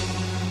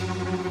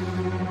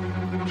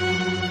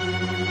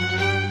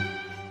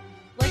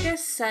 Like I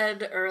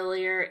said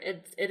earlier,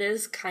 it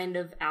is kind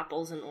of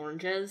apples and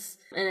oranges,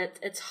 and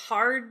it's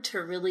hard to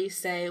really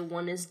say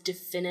one is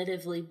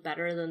definitively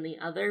better than the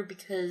other,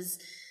 because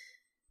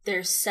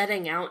they're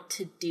setting out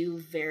to do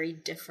very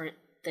different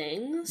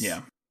things.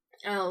 Yeah.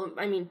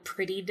 I mean,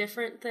 pretty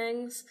different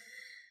things.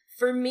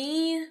 For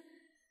me,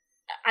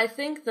 I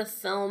think the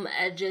film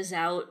edges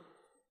out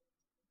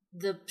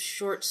the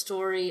short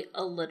story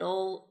a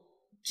little,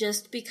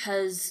 just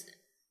because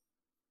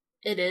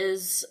it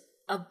is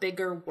a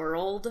bigger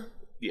world,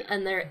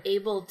 and they're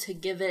able to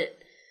give it,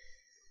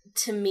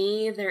 to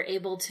me, they're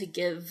able to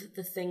give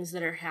the things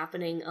that are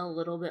happening a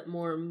little bit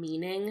more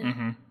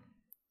meaning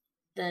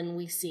than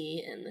we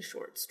see in the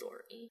short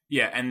story.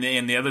 Yeah, and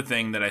the other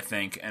thing that I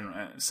think, and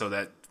so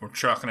that we're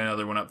chalking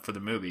another one up for the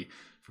movie,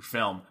 for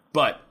film,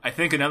 but I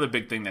think another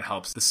big thing that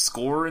helps, the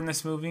score in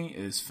this movie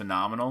is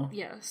phenomenal.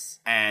 Yes.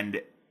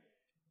 And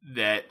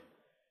that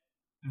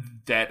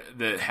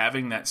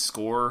having that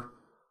score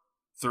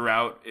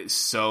throughout is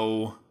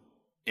so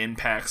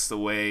impacts the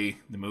way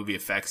the movie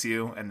affects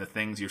you and the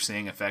things you're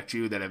seeing affect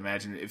you, that I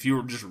imagine if you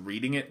were just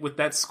reading it with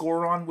that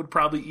score on would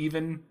probably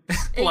even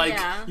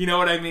you know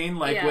what I mean,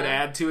 would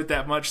add to it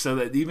that much, so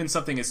that even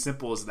something as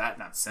simple as that,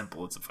 not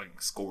simple, it's a fucking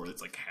score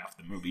that's like half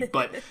the movie,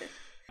 but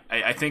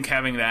I think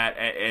having that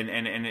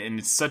and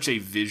it's such a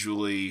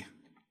visually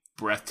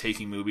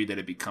breathtaking movie that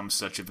it becomes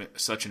such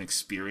an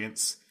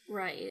experience,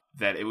 right,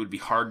 that it would be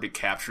hard to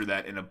capture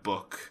that in a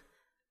book.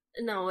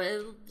 No,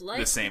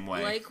 the same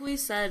way. Like we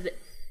said,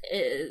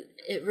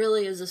 it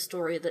really is a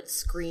story that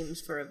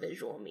screams for a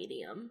visual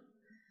medium.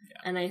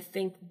 Yeah. And I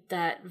think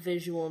that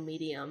visual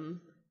medium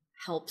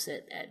helps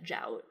it edge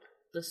out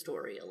the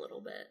story a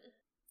little bit.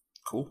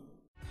 Cool.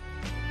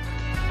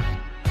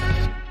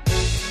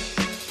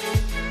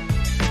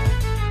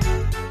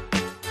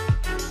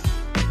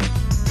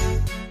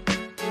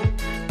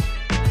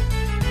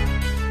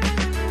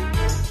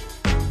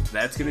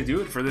 That's going to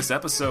do it for this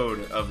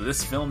episode of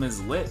This Film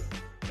is Lit.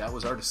 That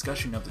was our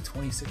discussion of the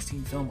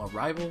 2016 film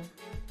Arrival,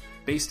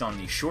 based on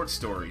the short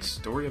story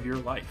Story of Your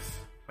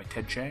Life by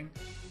Ted Chiang.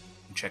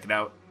 You can check it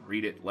out,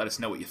 read it, let us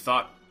know what you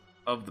thought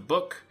of the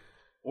book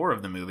or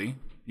of the movie.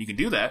 You can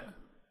do that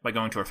by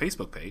going to our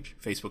Facebook page,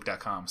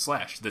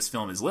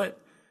 facebook.com/thisfilmislit.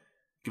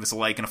 Give us a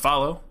like and a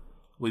follow.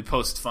 We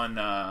post fun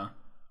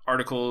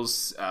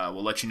articles.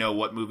 We'll let you know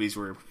what movies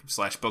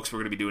 /books we're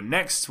going to be doing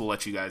next. We'll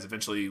let you guys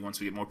eventually, once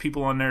we get more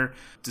people on there,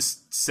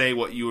 just say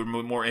what you were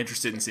more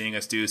interested in seeing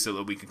us do, so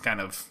that we can kind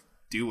of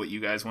do what you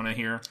guys want to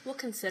hear. We'll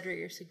consider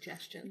your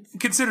suggestions.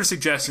 Consider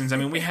suggestions. I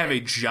mean, we have a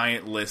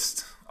giant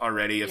list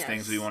already of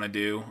things we want to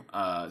do.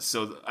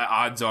 So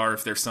odds are,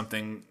 if there's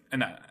something,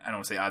 and I don't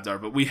want to say odds are,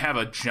 but we have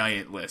a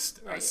giant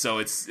list. Right. So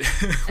it's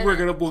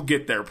we'll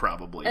get there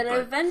probably. And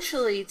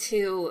eventually,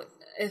 too,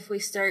 if we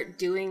start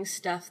doing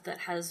stuff that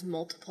has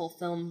multiple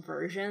film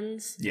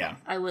versions,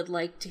 I would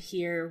like to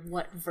hear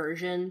what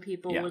version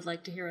people would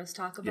like to hear us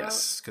talk about.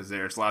 Yes, because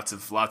there's lots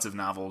of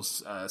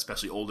novels,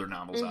 especially older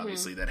novels,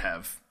 obviously, that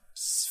have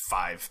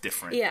 5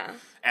 different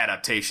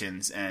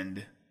adaptations,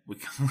 and we're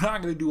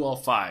not going to do all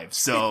 5.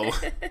 So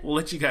we'll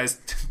let you guys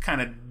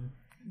kind of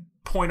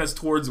point us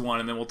towards one,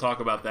 and then we'll talk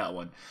about that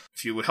one.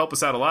 If you would help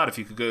us out a lot, if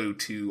you could go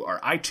to our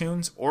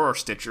iTunes or our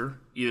Stitcher,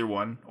 either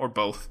one or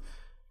both,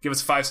 give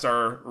us a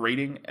 5-star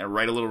rating and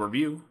write a little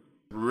review.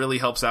 It really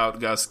helps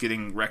out us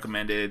getting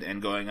recommended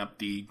and going up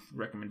the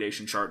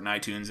recommendation chart in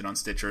iTunes and on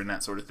Stitcher and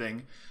that sort of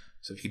thing.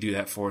 So if you do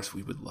that for us,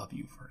 we would love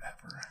you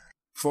forever.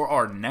 For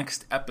our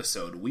next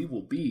episode, we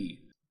will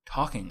be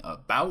talking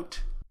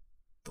about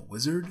The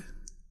Wizard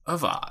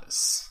of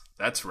Oz.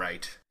 That's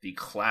right. The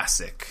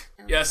classic.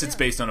 Yes, it's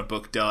based on a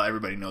book. Duh,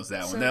 everybody knows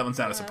that one. That one's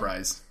not a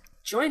surprise.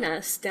 Join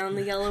us down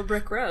the yellow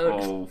brick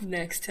road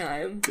next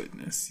time.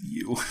 Goodness,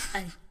 you.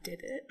 I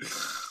did it.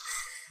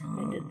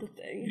 I did the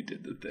thing. You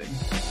did the thing.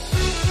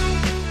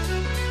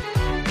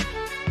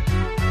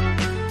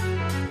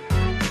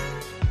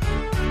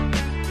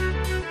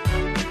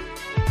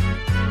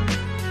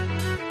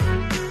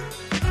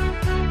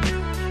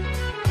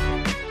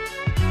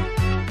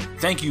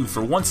 Thank you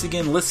for once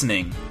again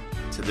listening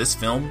to This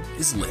Film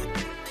is Lit.